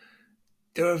home.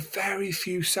 There are very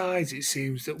few sides, it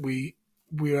seems, that we're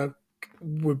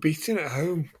beaten at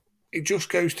home. It just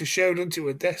goes to show, doesn't it,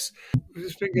 with this?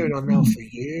 It's been going on now for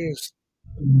years.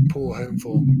 Poor home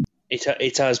form.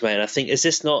 It has, man. I think, is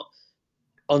this not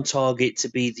on target to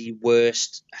be the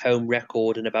worst home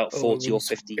record in about 40 or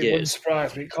 50 years? It wouldn't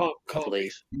surprise me. It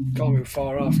can't be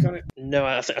far off, can it? No,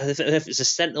 I think if it's a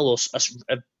Sentinel or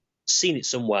I've seen it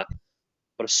somewhere,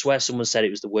 but I swear someone said it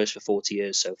was the worst for 40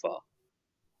 years so far.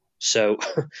 So,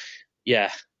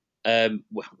 yeah, I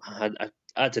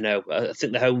don't know. I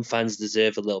think the home fans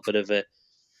deserve a little bit of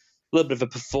a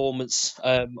performance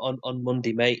on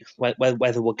Monday, mate.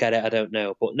 Whether we'll get it, I don't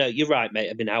know. But no, you're right, mate.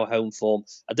 I mean, our home form.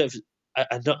 I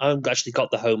haven't actually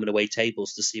got the home and away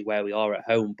tables to see where we are at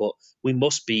home, but we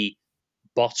must be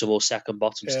bottom or second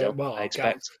bottom still. Well, I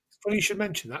expect. Funny you should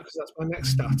mention that because that's my next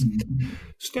stat.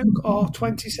 Stoke are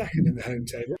 22nd in the home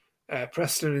table.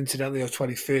 Preston, incidentally, are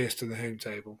 21st in the home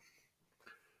table.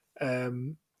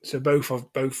 So both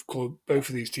of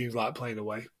these teams like playing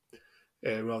away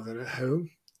rather than at home.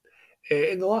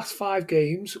 In the last 5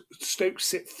 games, Stoke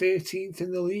sit 13th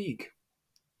in the league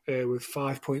with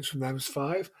 5 points from those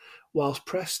 5, whilst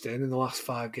Preston in the last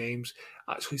 5 games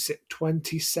actually sit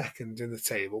 22nd in the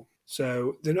table.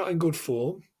 So they're not in good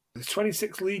form. The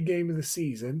 26th league game of the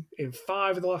season, in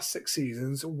 5 of the last 6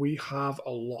 seasons, we have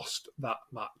lost that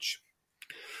match.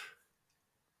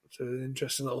 So an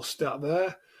interesting little stat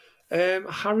there.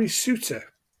 Harry Souttar.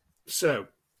 So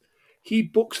he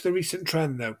bucks the recent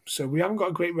trend, though. So we haven't got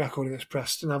a great record against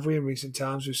Preston, have we, in recent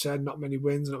times? We've said not many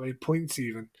wins, not many points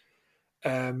even.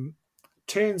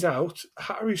 Turns out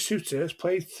Harry Souttar has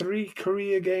played 3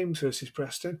 career games versus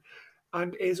Preston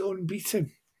and is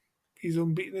unbeaten. He's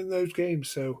unbeaten in those games,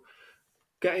 so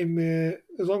get him,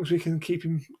 as long as we can keep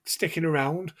him sticking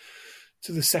around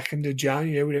to the 2nd of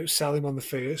January, we don't sell him on the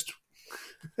 1st,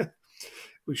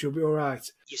 we should be all right.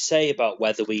 You say about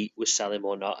whether we sell him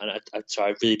or not, and I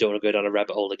really don't want to go down a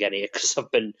rabbit hole again here because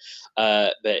I've been a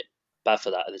bit bad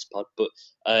for that in this pod, but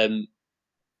in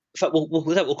fact,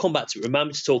 we'll come back to it. Remind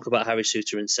me to talk about Harry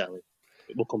Souttar and selling.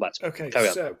 We'll come back to it. Okay, Carry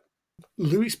on. So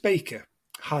Lewis Baker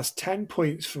has 10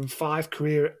 points from 5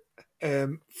 career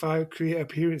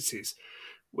appearances,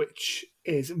 which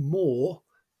is more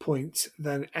points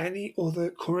than any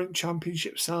other current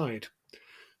Championship side.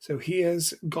 So he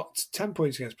has got 10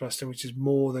 points against Preston, which is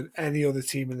more than any other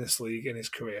team in this league in his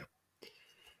career.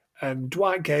 And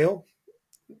Dwight Gale,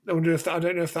 I don't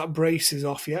know if that brace is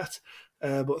off yet,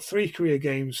 but 3 career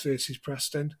games versus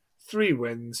Preston, 3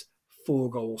 wins,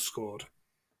 4 goals scored.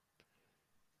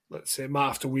 Let's say might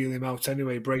have to wheel him out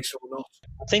anyway, brace or not.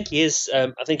 I think he is.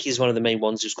 I think he's one of the main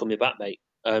ones who's coming back, mate.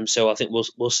 So I think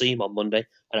we'll see him on Monday,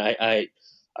 and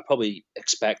I probably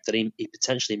expect that he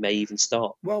potentially may even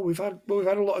start. Well, we've had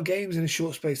a lot of games in a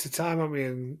short space of time, haven't we?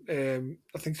 And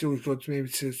I think it's always good maybe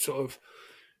to sort of,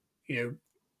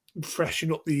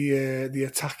 freshen up the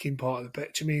attacking part of the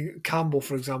pitch. I mean, Campbell,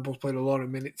 for example, has played a lot of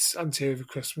minutes until over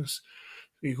Christmas.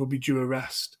 He could be due a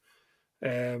rest.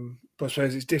 But I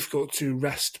suppose it's difficult to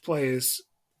rest players,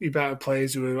 better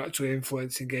players who are actually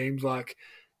influencing games like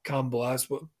Campbell has.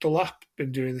 But Delap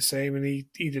been doing the same, and he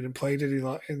didn't play, did he,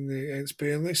 like against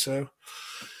Burnley? So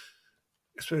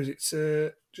I suppose it's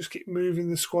just keep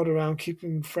moving the squad around, keep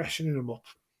them freshening them up.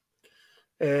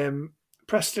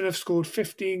 Preston have scored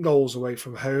 15 goals away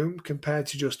from home compared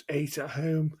to just 8 at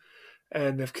home,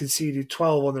 and they've conceded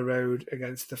 12 on the road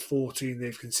against the 14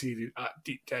 they've conceded at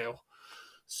Deepdale.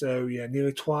 So, yeah,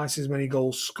 nearly twice as many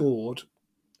goals scored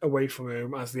away from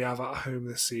home as they have at home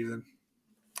this season.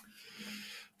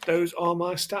 Those are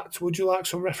my stats. Would you like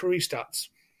some referee stats?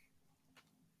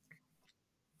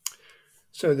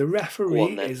 So the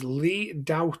referee is Lee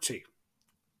Doughty.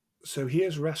 So he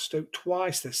has ref Stoke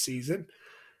twice this season.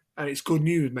 And it's good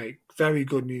news, mate. Very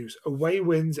good news. Away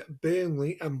wins at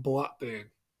Burnley and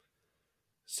Blackburn.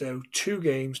 So 2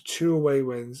 games, 2 away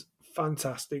wins.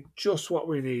 Fantastic. Just what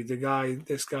we need.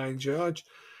 This guy in charge.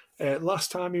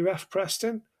 Last time he ref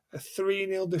Preston, a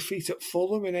 3-0 defeat at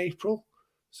Fulham in April.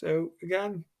 So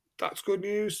again, that's good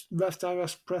news. Last time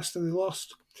ref Preston, they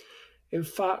lost. In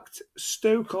fact,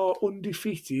 Stoke are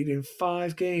undefeated in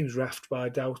 5 games refed by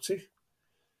Doughty,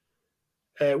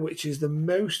 which is the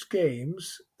most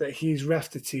games that he's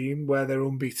refed a team where they're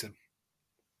unbeaten.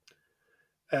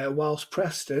 Whilst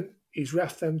Preston, he's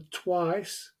refed them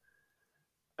twice,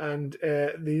 and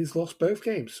he's lost both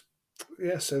games.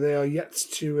 Yeah, so they are yet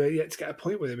to get a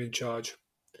point with him in charge.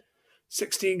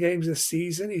 16 games this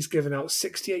season, he's given out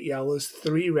 68 yellows,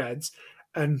 3 reds,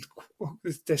 and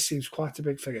this seems quite a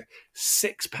big figure.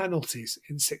 6 penalties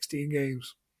in 16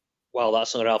 games. Well,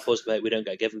 that's not our us, mate. We don't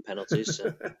get given penalties,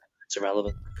 so it's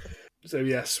irrelevant. So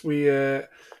yes,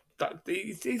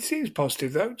 it seems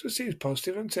positive though. It just seems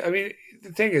positive, doesn't it? I mean,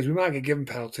 the thing is, we might get given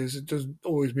penalties. It doesn't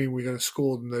always mean we're going to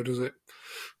score them, though, does it?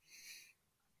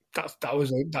 That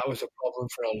was a problem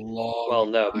for a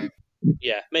long time.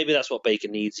 Yeah, maybe that's what Baker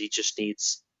needs. He just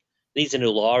needs an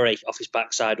Ulare off his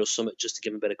backside or something just to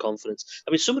give him a bit of confidence.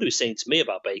 I mean, somebody was saying to me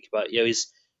about Baker, but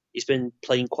he's been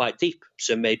playing quite deep,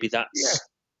 so maybe that's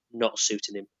not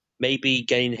suiting him. Maybe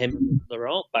getting him and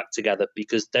Laurent back together,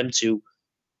 because them two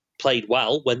played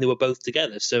well when they were both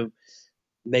together. So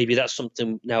maybe that's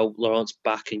something now. Laurent's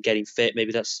back and getting fit.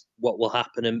 Maybe that's what will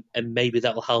happen, and maybe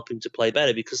that will help him to play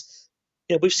better, because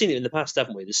we've seen it in the past,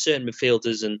 haven't we? There's certain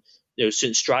midfielders and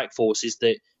certain strike forces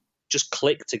that just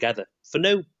click together for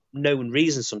no known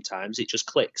reason. Sometimes it just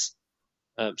clicks.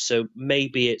 So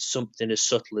maybe it's something as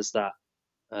subtle as that.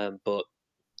 But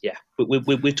yeah, we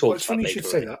talked. Well, it's funny you should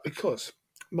say that, because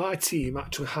my team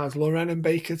actually has Lauren and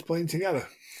Baker playing together.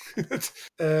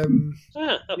 Okay.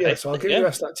 Yeah, so I'll give you the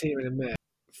rest of that team in a minute.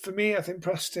 For me, I think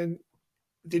Preston,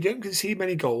 they didn't concede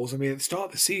many goals. I mean, at the start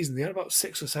of the season, they had about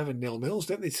 6 or 7 0-0s,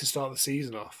 didn't they, to start the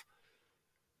season off?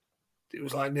 It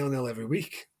was like 0-0 every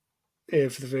week for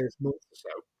the first month or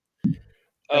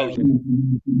so.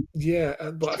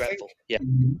 Yeah, but I think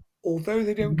although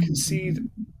they don't concede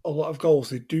a lot of goals,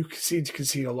 they do seem to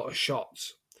concede a lot of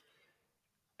shots.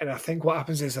 And I think what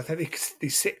happens is, I think they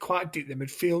sit quite deep. The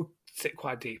midfield sit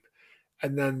quite deep,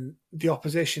 and then the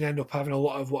opposition end up having a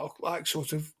lot of what like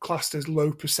sort of classed as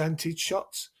low percentage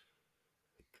shots.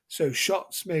 So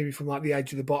shots maybe from like the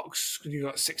edge of the box, because you've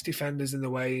got 6 defenders in the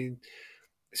way.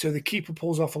 So the keeper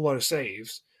pulls off a lot of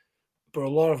saves, but a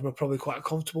lot of them are probably quite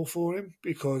comfortable for him,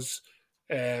 because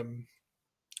they're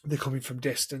coming from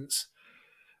distance.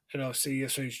 And obviously,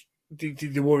 so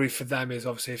the worry for them is,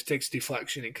 obviously, if it takes a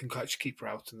deflection, it can catch the keeper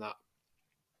out and that.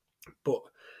 But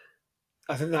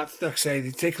I think that's, like I say,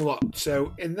 they take a lot.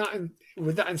 So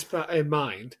with that in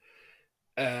mind,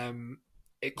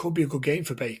 it could be a good game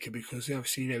for Baker, because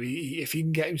obviously, if he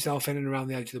can get himself in and around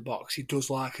the edge of the box, he does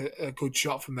like a good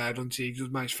shot from there, doesn't he? He does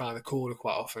manage to find the corner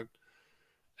quite often.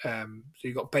 So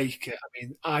you've got Baker. I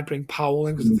mean, I'd bring Powell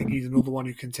in, because I think he's another one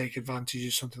who can take advantage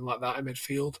of something like that in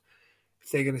midfield. If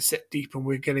they're going to sit deep and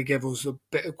we're going to give us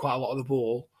quite a lot of the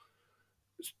ball,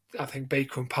 I think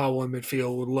Baker and Powell in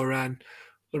midfield with Lauren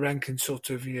Loren can sort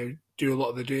of, do a lot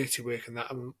of the dirty work and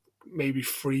that, and maybe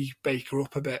free Baker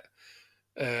up a bit.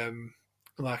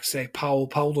 Like I say, Powell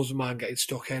doesn't mind getting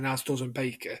stuck in, as doesn't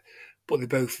Baker, but they're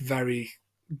both very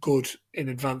good in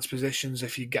advanced positions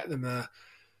if you get them there.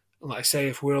 And like I say,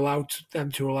 if we're allowed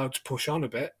to push on a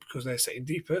bit because they're sitting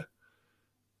deeper,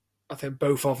 I think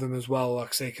both of them as well, like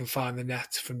I say, can find the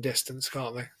net from distance,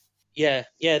 can't they? Yeah,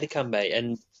 they can, mate.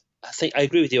 And I think I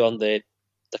agree with you on the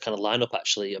kind of lineup,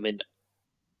 actually. I mean,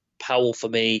 Powell, for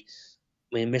me,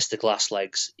 Mr. Glass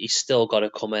Legs, he's still got to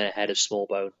come in ahead of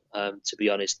Smallbone, to be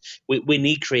honest. We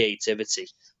need creativity.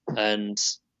 And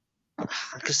like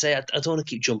I say, I don't want to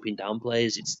keep jumping down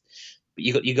players. But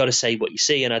you got to say what you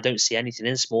see, and I don't see anything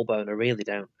in Smallbone. I really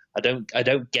don't. I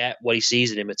don't get what he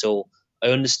sees in him at all. I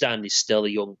understand he's still a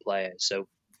young player, so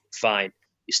fine,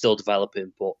 he's still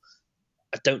developing. But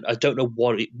I don't know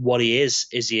what he is.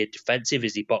 Is he a defensive?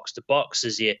 Is he box to box?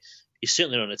 He's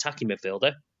certainly not an attacking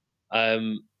midfielder.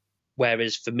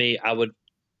 Whereas for me,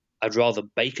 I'd rather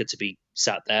Baker to be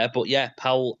sat there. But yeah,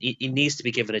 Powell, he needs to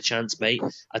be given a chance, mate.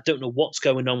 I don't know what's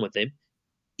going on with him.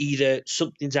 Either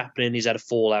something's happening, he's had a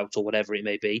fallout or whatever it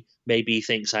may be. Maybe he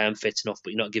thinks I am fit enough,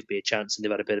 but you're not giving me a chance, and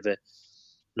they've had a bit of an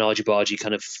argy-bargy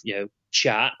kind of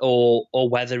chat, or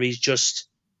whether he's just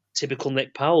typical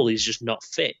Nick Powell. He's just not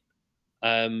fit.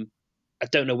 I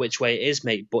don't know which way it is,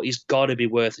 mate, but he's got to be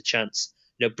worth a chance.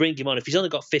 Bring him on. If he's only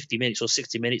got 50 minutes or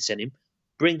 60 minutes in him,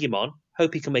 bring him on.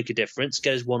 Hope he can make a difference,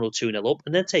 get us 1 or 2-0 up,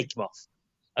 and then take him off.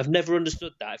 I've never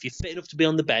understood that. If you're fit enough to be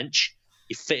on the bench,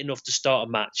 you're fit enough to start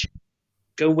a match.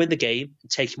 Go and win the game and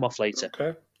take him off later.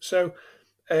 Okay. So,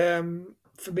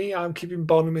 for me, I'm keeping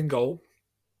Bonham in goal.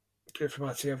 Okay, for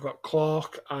my team, I've got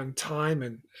Clark and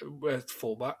Timon with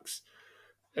fullbacks,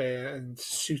 and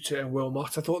Suter and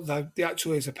Wilmot. I thought that they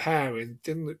actually, as a pairing,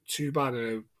 didn't look too bad.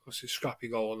 Obviously, scrappy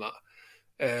goal on that.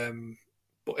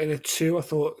 But in a 2, I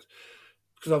thought,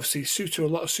 because obviously a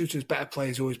lot of Suter's better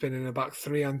players always been in a back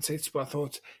 3, hasn't it? But I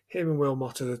thought him and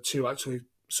Wilmot are the 2 actually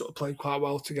sort of played quite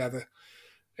well together.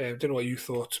 Don't know what you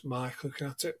thought, Mike, looking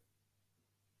at it.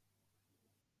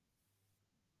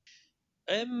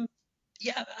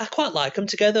 Yeah, I quite like them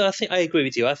together. I think I agree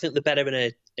with you. I think they're better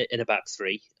in a back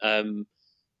 3.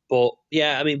 But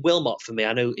yeah, I mean, Wilmot for me,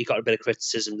 I know he got a bit of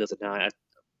criticism the other night. I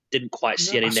didn't quite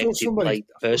see any negative play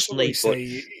personally, but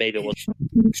maybe it was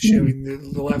showing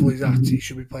the level he's at. He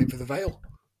should be playing for the Vale.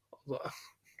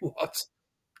 What?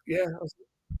 Yeah.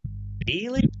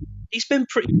 Really? He's been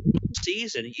pretty good this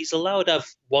season. He's allowed to have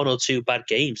 1 or 2 bad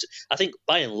games. I think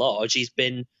by and large he's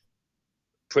been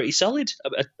pretty solid.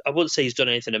 I wouldn't say he's done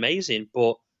anything amazing,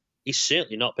 but he's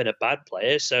certainly not been a bad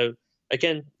player. So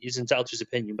again, he's entitled to his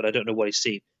opinion, but I don't know what he's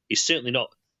seen. He's certainly not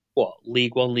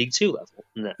League 1, League 2 level.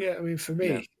 No. Yeah, I mean, for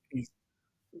me,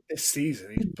 this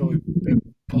season he's probably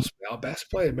been possibly our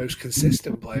best player, most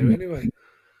consistent player anyway.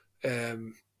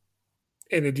 In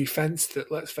a defence that,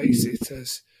 let's face it,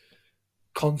 has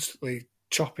constantly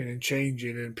chopping and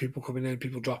changing, and people coming in,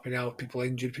 people dropping out, people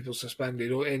injured, people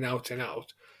suspended, or in, out, and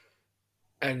out.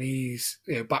 And he's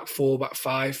back 4, back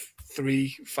 5,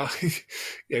 3, 5,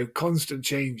 constant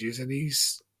changes, and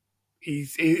he's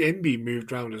in being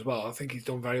moved around as well. I think he's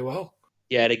done very well.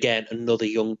 Yeah, and again, another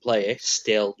young player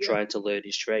still trying to learn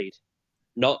his trade.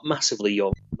 Not massively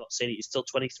young. I'm not saying he's still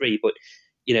 23, but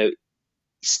he's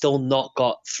still not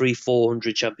got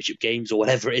 300-400 championship games or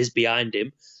whatever it is behind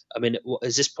him. I mean,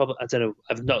 is this probably? I don't know.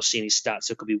 I've not seen his stats,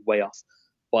 so it could be way off.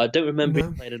 But I don't remember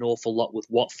him playing an awful lot with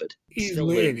Watford. He's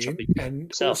learning,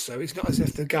 and also it's not as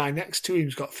if the guy next to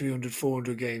him's got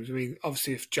 300-400 games. I mean,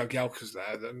 obviously, if Jagielka's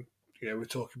there, then we're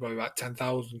talking probably about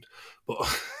 10,000. But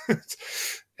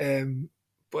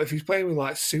if he's playing with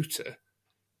like Suter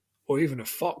or even a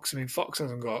Fox, I mean, Fox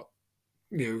hasn't got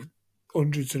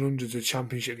hundreds and hundreds of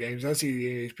championship games, has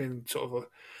he? He's been sort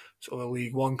of a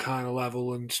League 1 kind of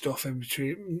level and stuff in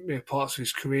between parts of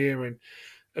his career,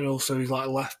 and also he's like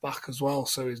left back as well,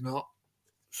 so he's not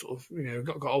sort of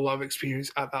got a lot of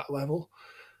experience at that level.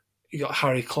 You got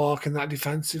Harry Clark in that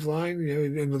defensive line,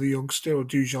 another youngster, or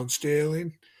Dujon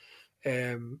Sterling,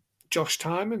 Josh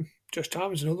Timon. Josh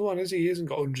Timon's another one, is he? He hasn't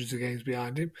got hundreds of games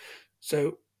behind him,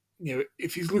 so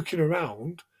if he's looking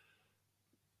around,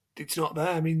 it's not there.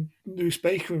 I mean, Lewis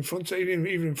Baker in front, even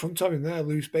in front of him there,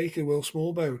 Lewis Baker, Will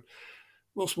Smallbone.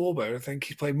 Will Smallbone, I think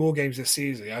he's played more games this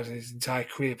season than he has in his entire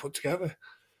career put together.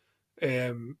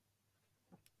 And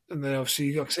then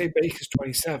obviously, like I say, Baker's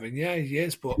 27. Yeah, he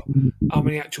is, but how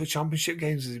many actual championship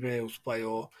games has he been able to play,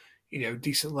 or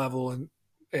decent level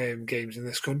and games in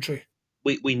this country?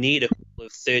 We need a couple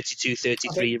of 32,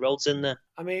 33-year-olds in there.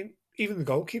 I mean, even the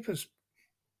goalkeepers,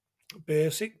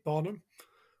 Basic, Bonham,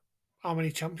 how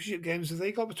many championship games have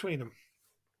they got between them?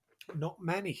 Not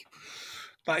many.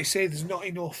 Like I say, there's not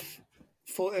enough.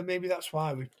 And maybe that's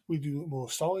why we do look more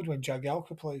solid when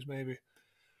Jagielka plays. Maybe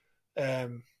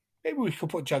we could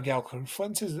put Jagielka and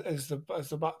Flint as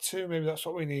the back two. Maybe that's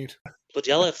what we need. But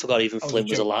I forgot even That was Flint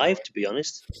a was joke, by the alive. way. To be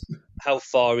honest, how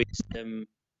far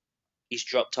he's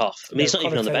dropped off. I mean, he's not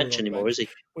even on the bench anymore, is he?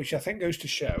 Which I think goes to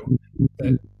show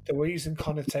that the reason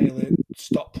Connor Taylor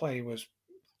stopped playing was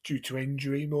due to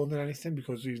injury more than anything,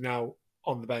 because he's now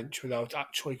on the bench without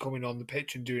actually coming on the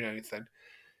pitch and doing anything.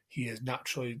 He is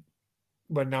naturally,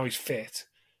 when now he's fit,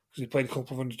 because he played a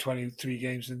couple of under 23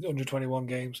 games and under 21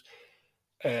 games.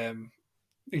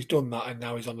 He's done that and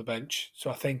now he's on the bench. So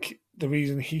I think the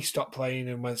reason he stopped playing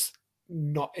and was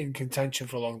not in contention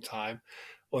for a long time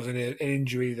was an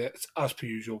injury that, as per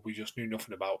usual, we just knew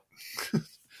nothing about.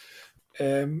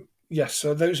 Yes,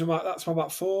 so that's my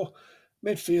back four.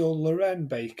 Midfield, Loren,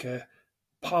 Baker,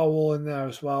 Powell in there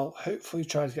as well. Hopefully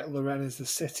try to get Loren as the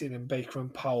sitting and Baker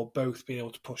and Powell both being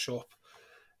able to push up.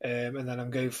 And then I'm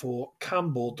going for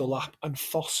Campbell, Delap and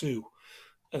Fosu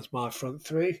as my front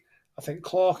three. I think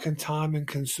Clark and Timon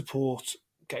can support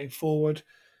getting forward.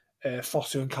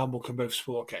 Fosu and Campbell can both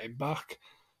support getting back.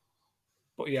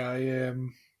 But yeah,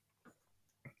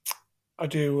 I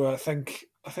do think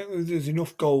there's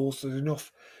enough goals, there's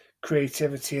enough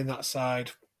creativity in that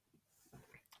side.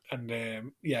 And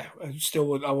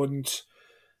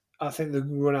I think they'll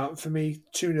run out for me.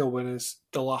 2-0 winners,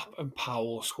 Delap and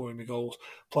Powell scoring the goals.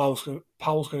 Powell's going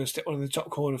to stick one in the top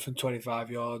corner from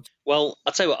 25 yards. Well,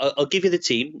 I'll tell you what, I'll give you the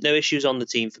team. No issues on the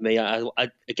team for me. I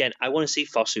want to see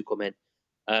Fosu come in.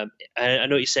 I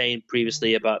know what you're saying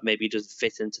previously about maybe he doesn't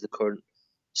fit into the current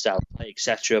style of play,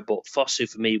 etc. But Fosu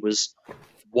for me was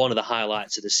one of the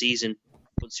highlights of the season.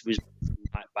 Once he was from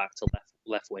right back to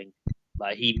left wing,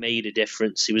 like he made a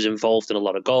difference. He was involved in a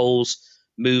lot of goals,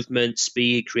 movement,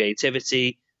 speed,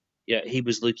 creativity. Yeah, he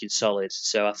was looking solid.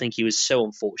 So I think he was so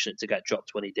unfortunate to get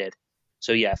dropped when he did.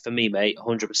 So yeah, for me, mate,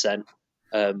 100%.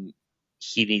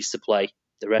 He needs to play.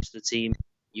 The rest of the team,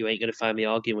 you ain't going to find me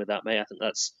arguing with that, mate. I think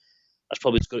that's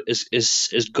probably as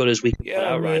good as we can put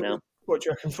out right now. What do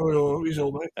you reckon for your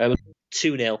result, mate?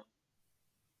 2-0.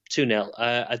 2-0.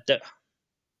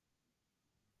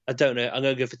 I don't know. I'm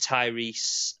going to go for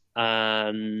Tyrese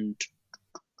and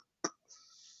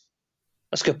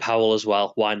let's go Powell as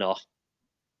well. Why not?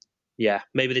 Yeah,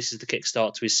 maybe this is the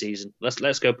kickstart to his season.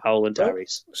 Let's go Powell and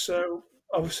Tyrese. So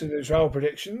obviously there's our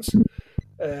predictions.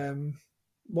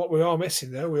 What we are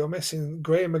missing though, we are missing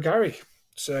Graham McGarry.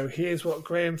 So here's what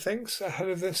Graham thinks ahead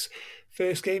of this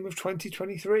first game of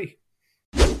 2023.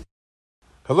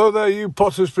 Hello there, you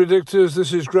Potters predictors.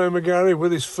 This is Graham McGarry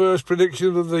with his first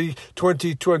prediction of the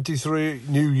 2023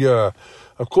 new year.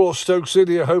 Of course, Stoke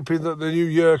City are hoping that the new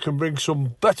year can bring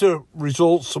some better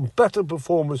results, some better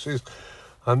performances,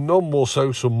 and none more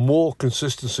so, some more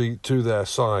consistency to their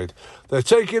side. They're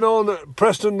taking on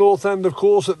Preston North End, of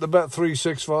course, at the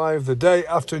Bet365 the day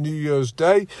after New Year's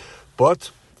Day,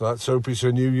 but let's hope it's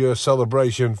a New Year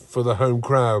celebration for the home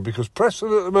crowd, because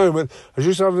Preston at the moment are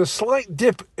just having a slight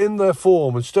dip in their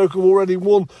form, and Stoke have already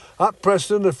won at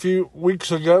Preston a few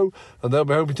weeks ago, and they'll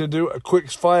be hoping to do a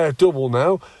quick fire double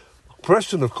now.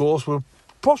 Preston, of course, were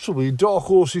possibly dark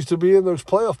horses to be in those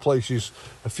playoff places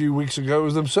a few weeks ago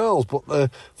as themselves, but their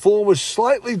form was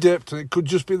slightly dipped, and it could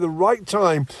just be the right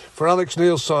time for Alex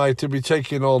Neil's side to be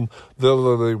taking on the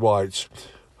Lily Whites.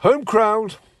 Home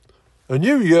crowd, a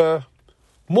new year,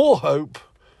 more hope.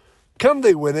 Can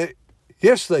they win it?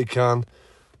 Yes, they can.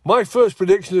 My first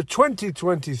prediction of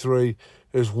 2023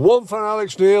 is 1 for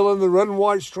Alex Neil and the red and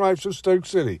white stripes of Stoke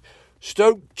City.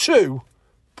 Stoke 2,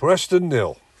 Preston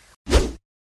 0.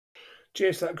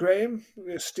 Cheers to that, Graham.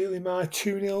 You're stealing my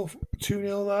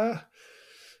 2-0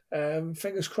 there.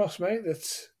 Fingers crossed, mate,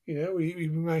 that we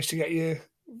managed to get you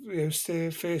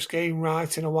the first game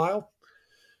right in a while.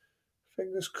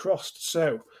 Fingers crossed.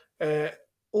 So,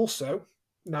 also,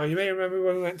 now you may remember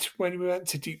when we went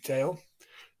to Deepdale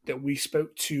that we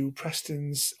spoke to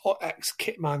Preston's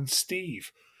ex-kitman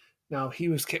Steve. Now he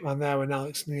was kitman there when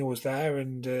Alex Neil was there,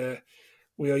 and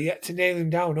we are yet to nail him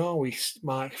down, are we,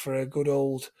 Mike, for a good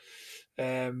old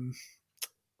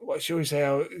what shall we say?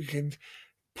 How you can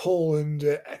pull and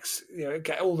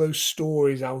get all those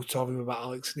stories out of him about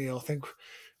Alex Neil. I think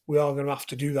we are going to have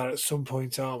to do that at some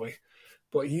point, aren't we?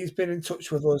 But he's been in touch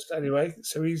with us anyway,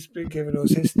 so he's been giving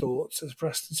us his thoughts as a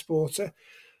Preston supporter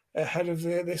ahead of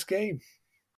this game.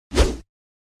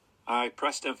 Hi,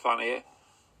 Preston fan here.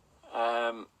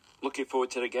 Looking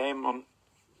forward to the game on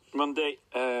Monday.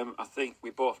 I think we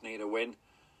both need a win.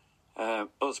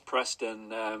 Us,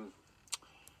 Preston,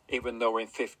 even though we're in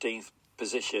 15th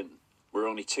position, we're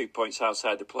only 2 points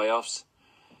outside the playoffs.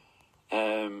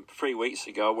 3 weeks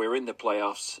ago, we were in the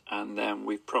playoffs, and then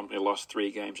we promptly lost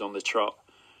 3 games on the trot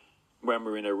when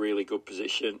we were in a really good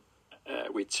position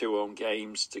with 2 home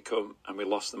games to come, and we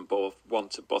lost them both, one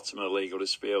to bottom of the league,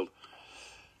 Huddersfield.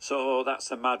 So that's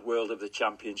the mad world of the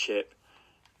Championship.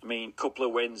 I mean, couple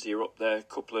of wins, you're up there,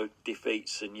 couple of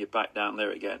defeats, and you're back down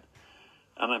there again.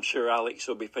 And I'm sure Alex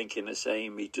will be thinking the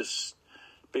same. He just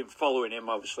been following him.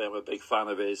 Obviously, I'm a big fan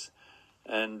of his.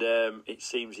 And it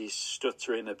seems he's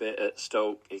stuttering a bit at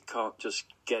Stoke. He can't just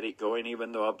get it going,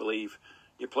 even though I believe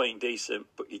you're playing decent,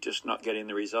 but you're just not getting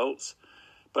the results.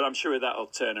 But I'm sure that'll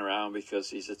turn around because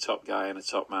he's a top guy and a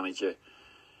top manager.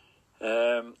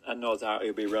 And no doubt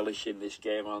he'll be relishing this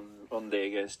game on Monday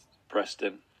against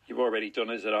Preston. You've already done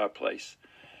us at our place.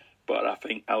 But I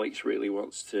think Alex really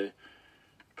wants to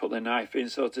put the knife in,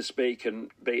 so to speak, and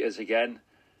beat us again.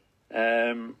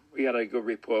 We had a good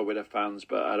rapport with the fans,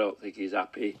 but I don't think he's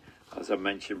happy, as I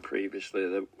mentioned previously,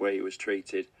 the way he was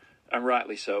treated, and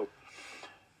rightly so.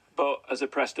 But as a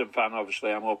Preston fan,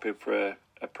 obviously, I'm hoping for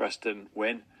a Preston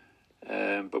win,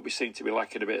 but we seem to be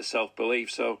lacking a bit of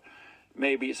self-belief, so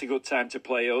maybe it's a good time to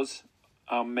play us,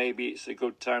 or maybe it's a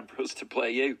good time for us to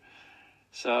play you.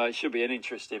 So it should be an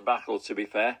interesting battle, to be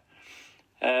fair.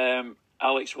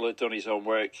 Alex will have done his own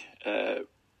work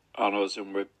on us,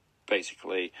 and we're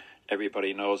basically,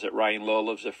 everybody knows that Ryan Lowe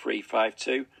loves a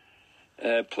 3-5-2.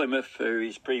 Plymouth, who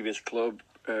his previous club,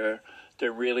 doing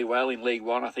really well in League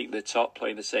One. I think they're top,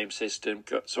 playing the same system,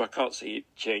 so I can't see it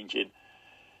changing.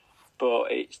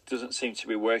 But it doesn't seem to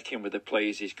be working with the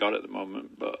players he's got at the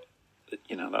moment. But,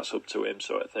 you know, that's up to him,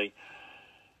 sort of thing.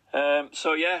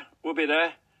 So, yeah, we'll be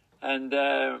there. And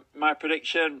my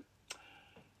prediction,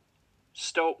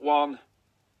 Stoke 1,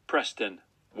 Preston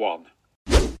 1.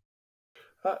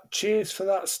 Cheers for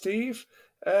that, Steve.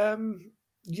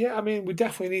 Yeah, I mean, we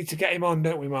definitely need to get him on,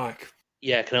 don't we, Mike?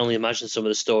 Yeah, I can only imagine some of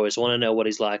the stories. I want to know what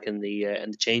he's like in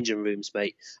the changing rooms,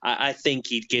 mate. I think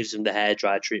he gives him the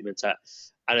hairdryer treatment.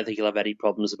 I don't think he'll have any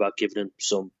problems about giving him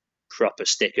some proper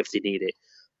stick if they need it.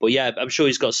 But yeah, I'm sure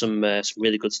he's got some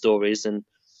really good stories. And,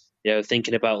 you know,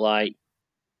 thinking about, like,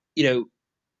 you know,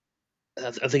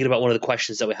 I'm thinking about one of the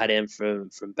questions that we had in from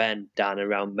Ben, Dan,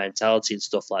 around mentality and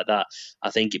stuff like that.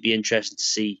 I think it'd be interesting to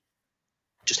see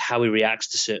just how he reacts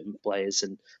to certain players.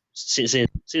 And since I'm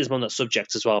on that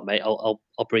subject as well, mate, I'll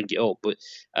bring it up. But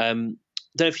I don't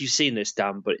know if you've seen this,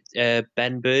 Dan, but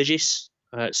Ben Burgess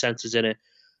sent us in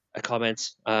a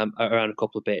comment around a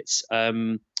couple of bits.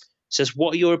 Says,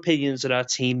 what are your opinions on our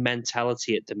team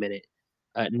mentality at the minute?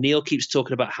 Neil keeps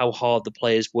talking about how hard the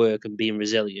players work and being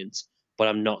resilient, but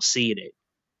I'm not seeing it.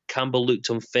 Campbell looked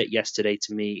unfit yesterday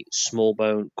to me.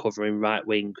 Smallbone covering right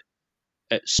wing,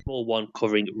 small one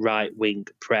covering right wing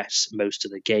press most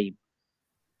of the game.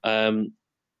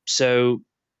 So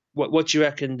what do you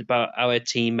reckon about our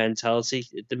team mentality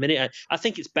at the minute? I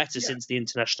think it's better since the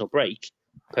international break.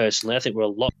 Personally, I think we're a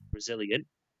lot more resilient.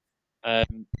 I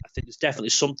think there's definitely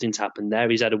something's happened there.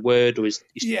 He's had a word, or he's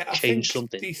changed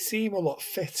something. They seem a lot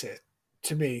fitter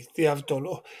to me. They have done.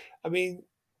 I mean,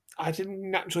 I didn't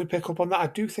naturally pick up on that. I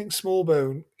do think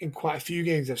Smallbone, in quite a few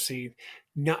games I've seen,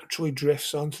 naturally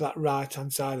drifts onto that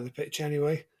right-hand side of the pitch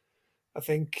anyway. I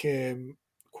think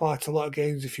quite a lot of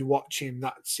games, if you watch him,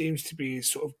 that seems to be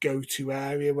his sort of go-to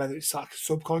area, whether it's like a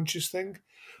subconscious thing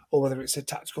or whether it's a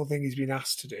tactical thing he's been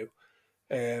asked to do.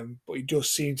 But he does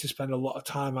seem to spend a lot of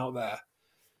time out there.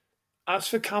 As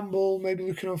for Campbell, maybe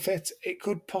looking unfit, it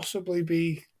could possibly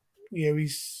be, you know,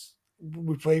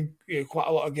 we're playing quite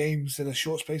a lot of games in a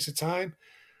short space of time.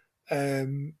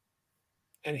 And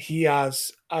he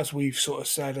has, as we've sort of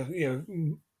said,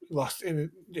 two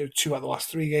out of the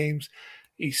last 3 games,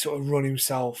 he's sort of run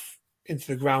himself into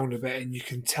the ground a bit, and you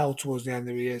can tell towards the end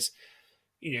that he is,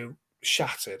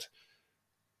 shattered.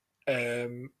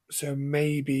 So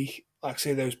maybe, like I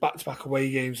say, those back-to-back away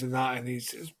games and that, and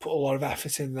he's put a lot of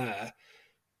effort in there,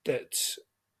 that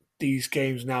these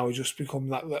games now have just become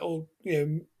that little,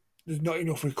 there's not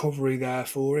enough recovery there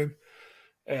for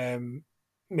him.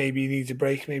 Maybe he needs a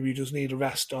break, maybe he does need a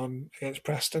rest on against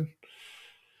Preston.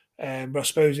 But I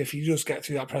suppose if he does get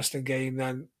through that Preston game,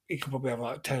 then he could probably have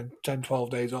like 10, 12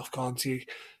 days off, can't he?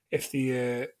 If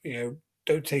the,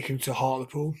 don't take him to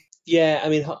Hartlepool. Yeah, I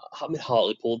mean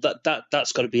Hartlepool,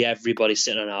 that's got to be everybody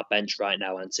sitting on our bench right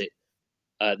now, hasn't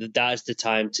it? That is the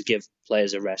time to give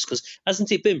players a rest, because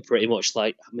hasn't it been pretty much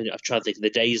like, I mean, I've tried to think of the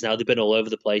days now, they've been all over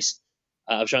the place.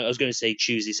 I was going to say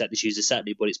Tuesday,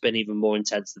 Saturday, but it's been even more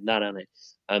intense than that, hasn't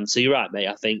it? So you're right, mate.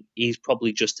 I think he's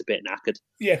probably just a bit knackered.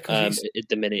 Yeah, at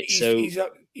the minute.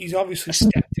 He's obviously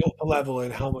stepped up a level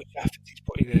in how much effort he's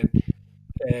putting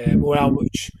in, or how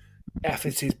much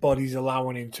effort his body's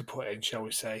allowing him to put in, shall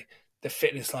we say. the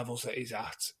fitness levels that he's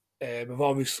at have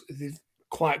obviously they've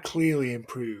quite clearly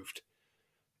improved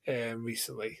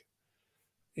recently,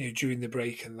 during the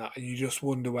break and that. And you just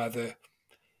wonder whether,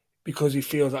 because he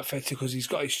feels that fit, because he's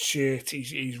got his shirt,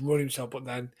 he's run himself, but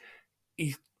then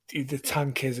the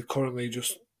tankers are currently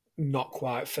just not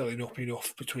quite filling up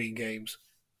enough between games.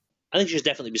 I think he should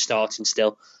definitely be starting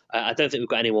still. I don't think we've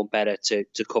got anyone better to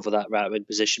cover that right wing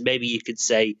position. Maybe you could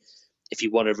say if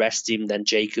you want to rest him, then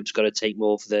Jacob's got to take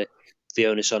more of the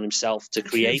onus on himself to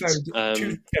create.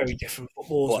 Two very different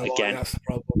footballers. But again, that's the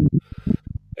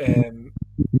problem.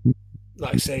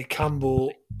 Like I say,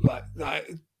 Campbell, like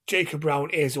Jacob Brown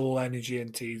is all energy,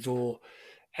 and he's all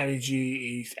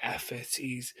energy. He's effort.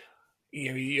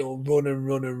 He'll run and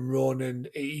run and run, and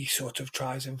he sort of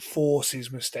tries and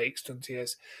forces mistakes, doesn't he?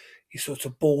 He sort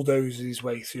of bulldozes his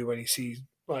way through when he sees,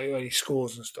 like when he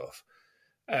scores and stuff.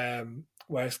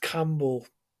 Whereas Campbell,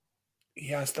 he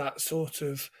has that sort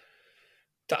of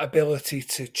that ability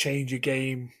to change a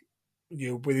game,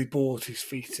 with his ball at his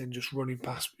feet and just running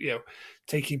past,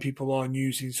 taking people on,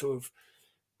 using sort of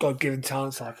God-given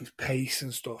talents like his pace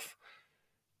and stuff.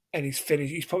 And he's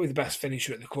probably the best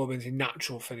finisher at the club, and he's a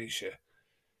natural finisher.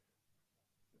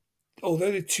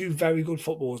 Although they're two very good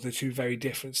footballers, they're two very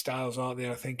different styles, aren't they?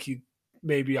 I think you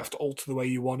maybe have to alter the way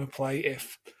you want to play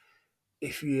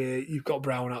if you've got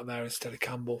Brown out there instead of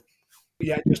Campbell. But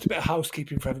yeah, just a bit of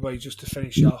housekeeping for everybody just to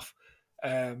finish off.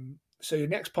 So your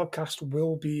next podcast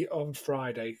will be on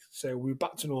Friday. So we're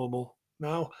back to normal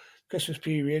now. Christmas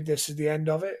period, this is the end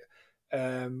of it.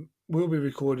 We'll be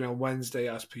recording on Wednesday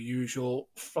as per usual.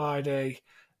 Friday,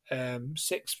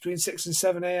 between 6 and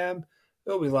 7 a.m.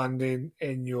 It'll be landing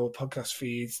in your podcast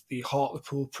feeds, the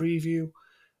Hartlepool preview,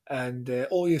 and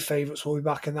all your favourites will be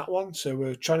back in that one. So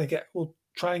we'll try and get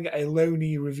a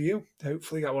Loney review,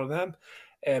 hopefully get one of them.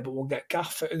 But we'll get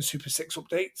Gaffer and Super 6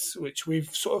 updates, which we've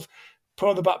sort of put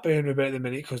on the back burner a bit at the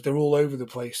minute because they're all over the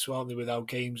place, aren't they, with how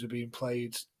games are being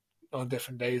played on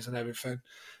different days and everything,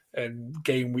 and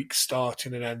game weeks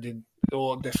starting and ending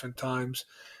all at different times.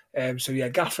 So yeah,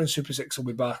 Gaffer and Super 6 will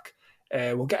be back.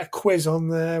 We'll get a quiz on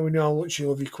there. We know how much you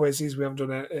love your quizzes. We haven't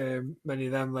done many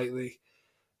of them lately.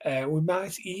 We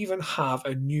might even have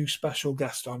a new special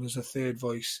guest on as a third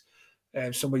voice,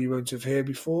 somebody you won't have heard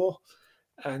before.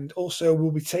 And also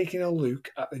we'll be taking a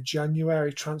look at the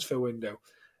January transfer window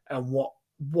and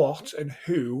what and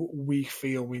who we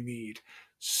feel we need.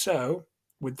 So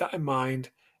with that in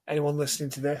mind, anyone listening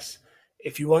to this,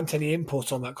 if you want any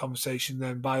input on that conversation,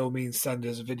 then by all means send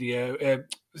us a video,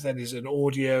 send us an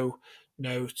audio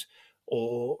note,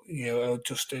 or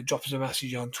just drop us a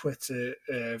message on Twitter,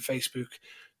 Facebook.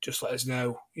 Just let us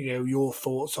know, your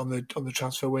thoughts on the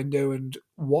transfer window and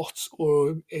what,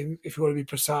 or if you want to be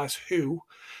precise, who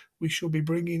we should be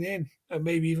bringing in and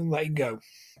maybe even letting go.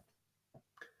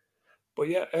 But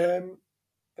yeah, I don't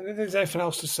think there's anything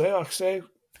else to say. Like I say,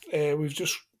 we've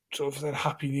just sort of said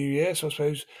Happy New Year, so I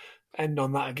suppose end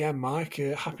on that again, Mike.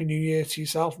 Happy New Year to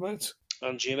yourself, mate.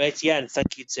 And to you, mate. Yeah, and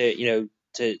thank you to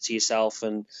yourself,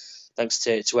 and thanks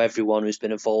to everyone who's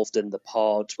been involved in the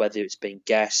pod, whether it's been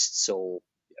guests or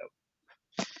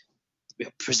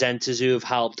presenters who have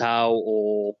helped out,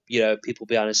 or people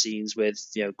behind the scenes with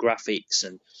graphics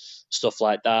and stuff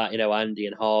like that. Andy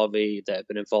and Harvey that have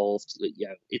been involved.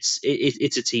 It's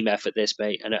a team effort, this,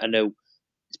 mate, and I know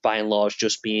it's by and large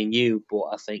just being you, but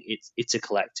I think it's a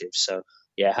collective. So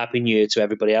yeah, Happy New Year to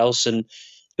everybody else, and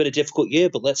it's been a difficult year,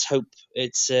 but let's hope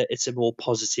it's a more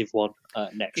positive one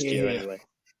next year anyway.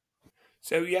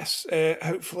 So yes,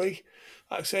 hopefully,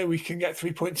 like I say, we can get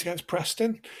 3 points against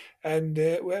Preston, and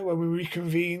when we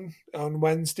reconvene on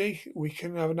Wednesday, we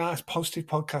can have a nice positive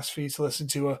podcast for you to listen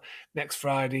to next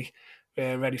Friday,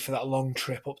 ready for that long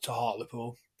trip up to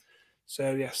Hartlepool.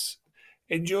 So yes,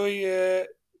 enjoy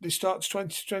the start to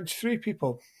 2023,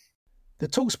 people. The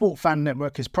TalkSport Fan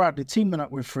Network is proudly teaming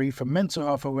up with Free for Mental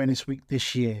Health Awareness Week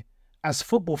this year. As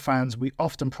football fans, we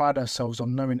often pride ourselves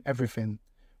on knowing everything,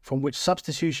 from which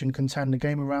substitution can turn the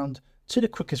game around to the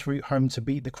quickest route home to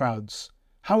beat the crowds.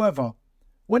 However,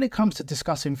 when it comes to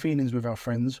discussing feelings with our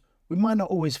friends, we might not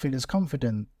always feel as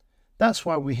confident. That's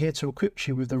why we're here to equip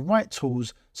you with the right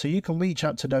tools so you can reach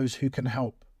out to those who can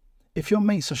help. If your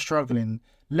mates are struggling,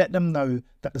 let them know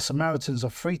that the Samaritans are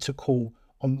free to call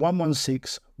on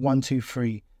 116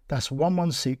 123. That's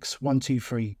 116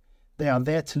 123. They are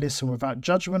there to listen without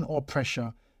judgment or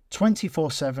pressure,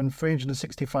 24/7,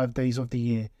 365 days of the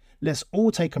year. Let's all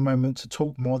take a moment to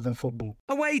talk more than football.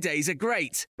 Away days are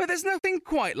great, but there's nothing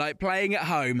quite like playing at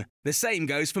home. The same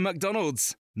goes for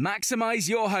McDonald's. Maximise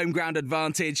your home ground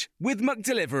advantage with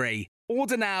McDelivery.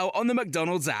 Order now on the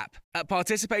McDonald's app. At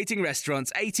participating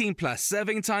restaurants, 18 plus,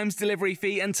 serving times, delivery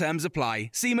fee and terms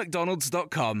apply. See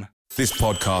mcdonalds.com. This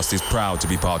podcast is proud to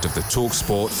be part of the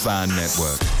TalkSport Fan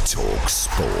Network.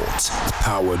 TalkSport.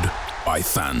 Powered by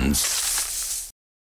fans.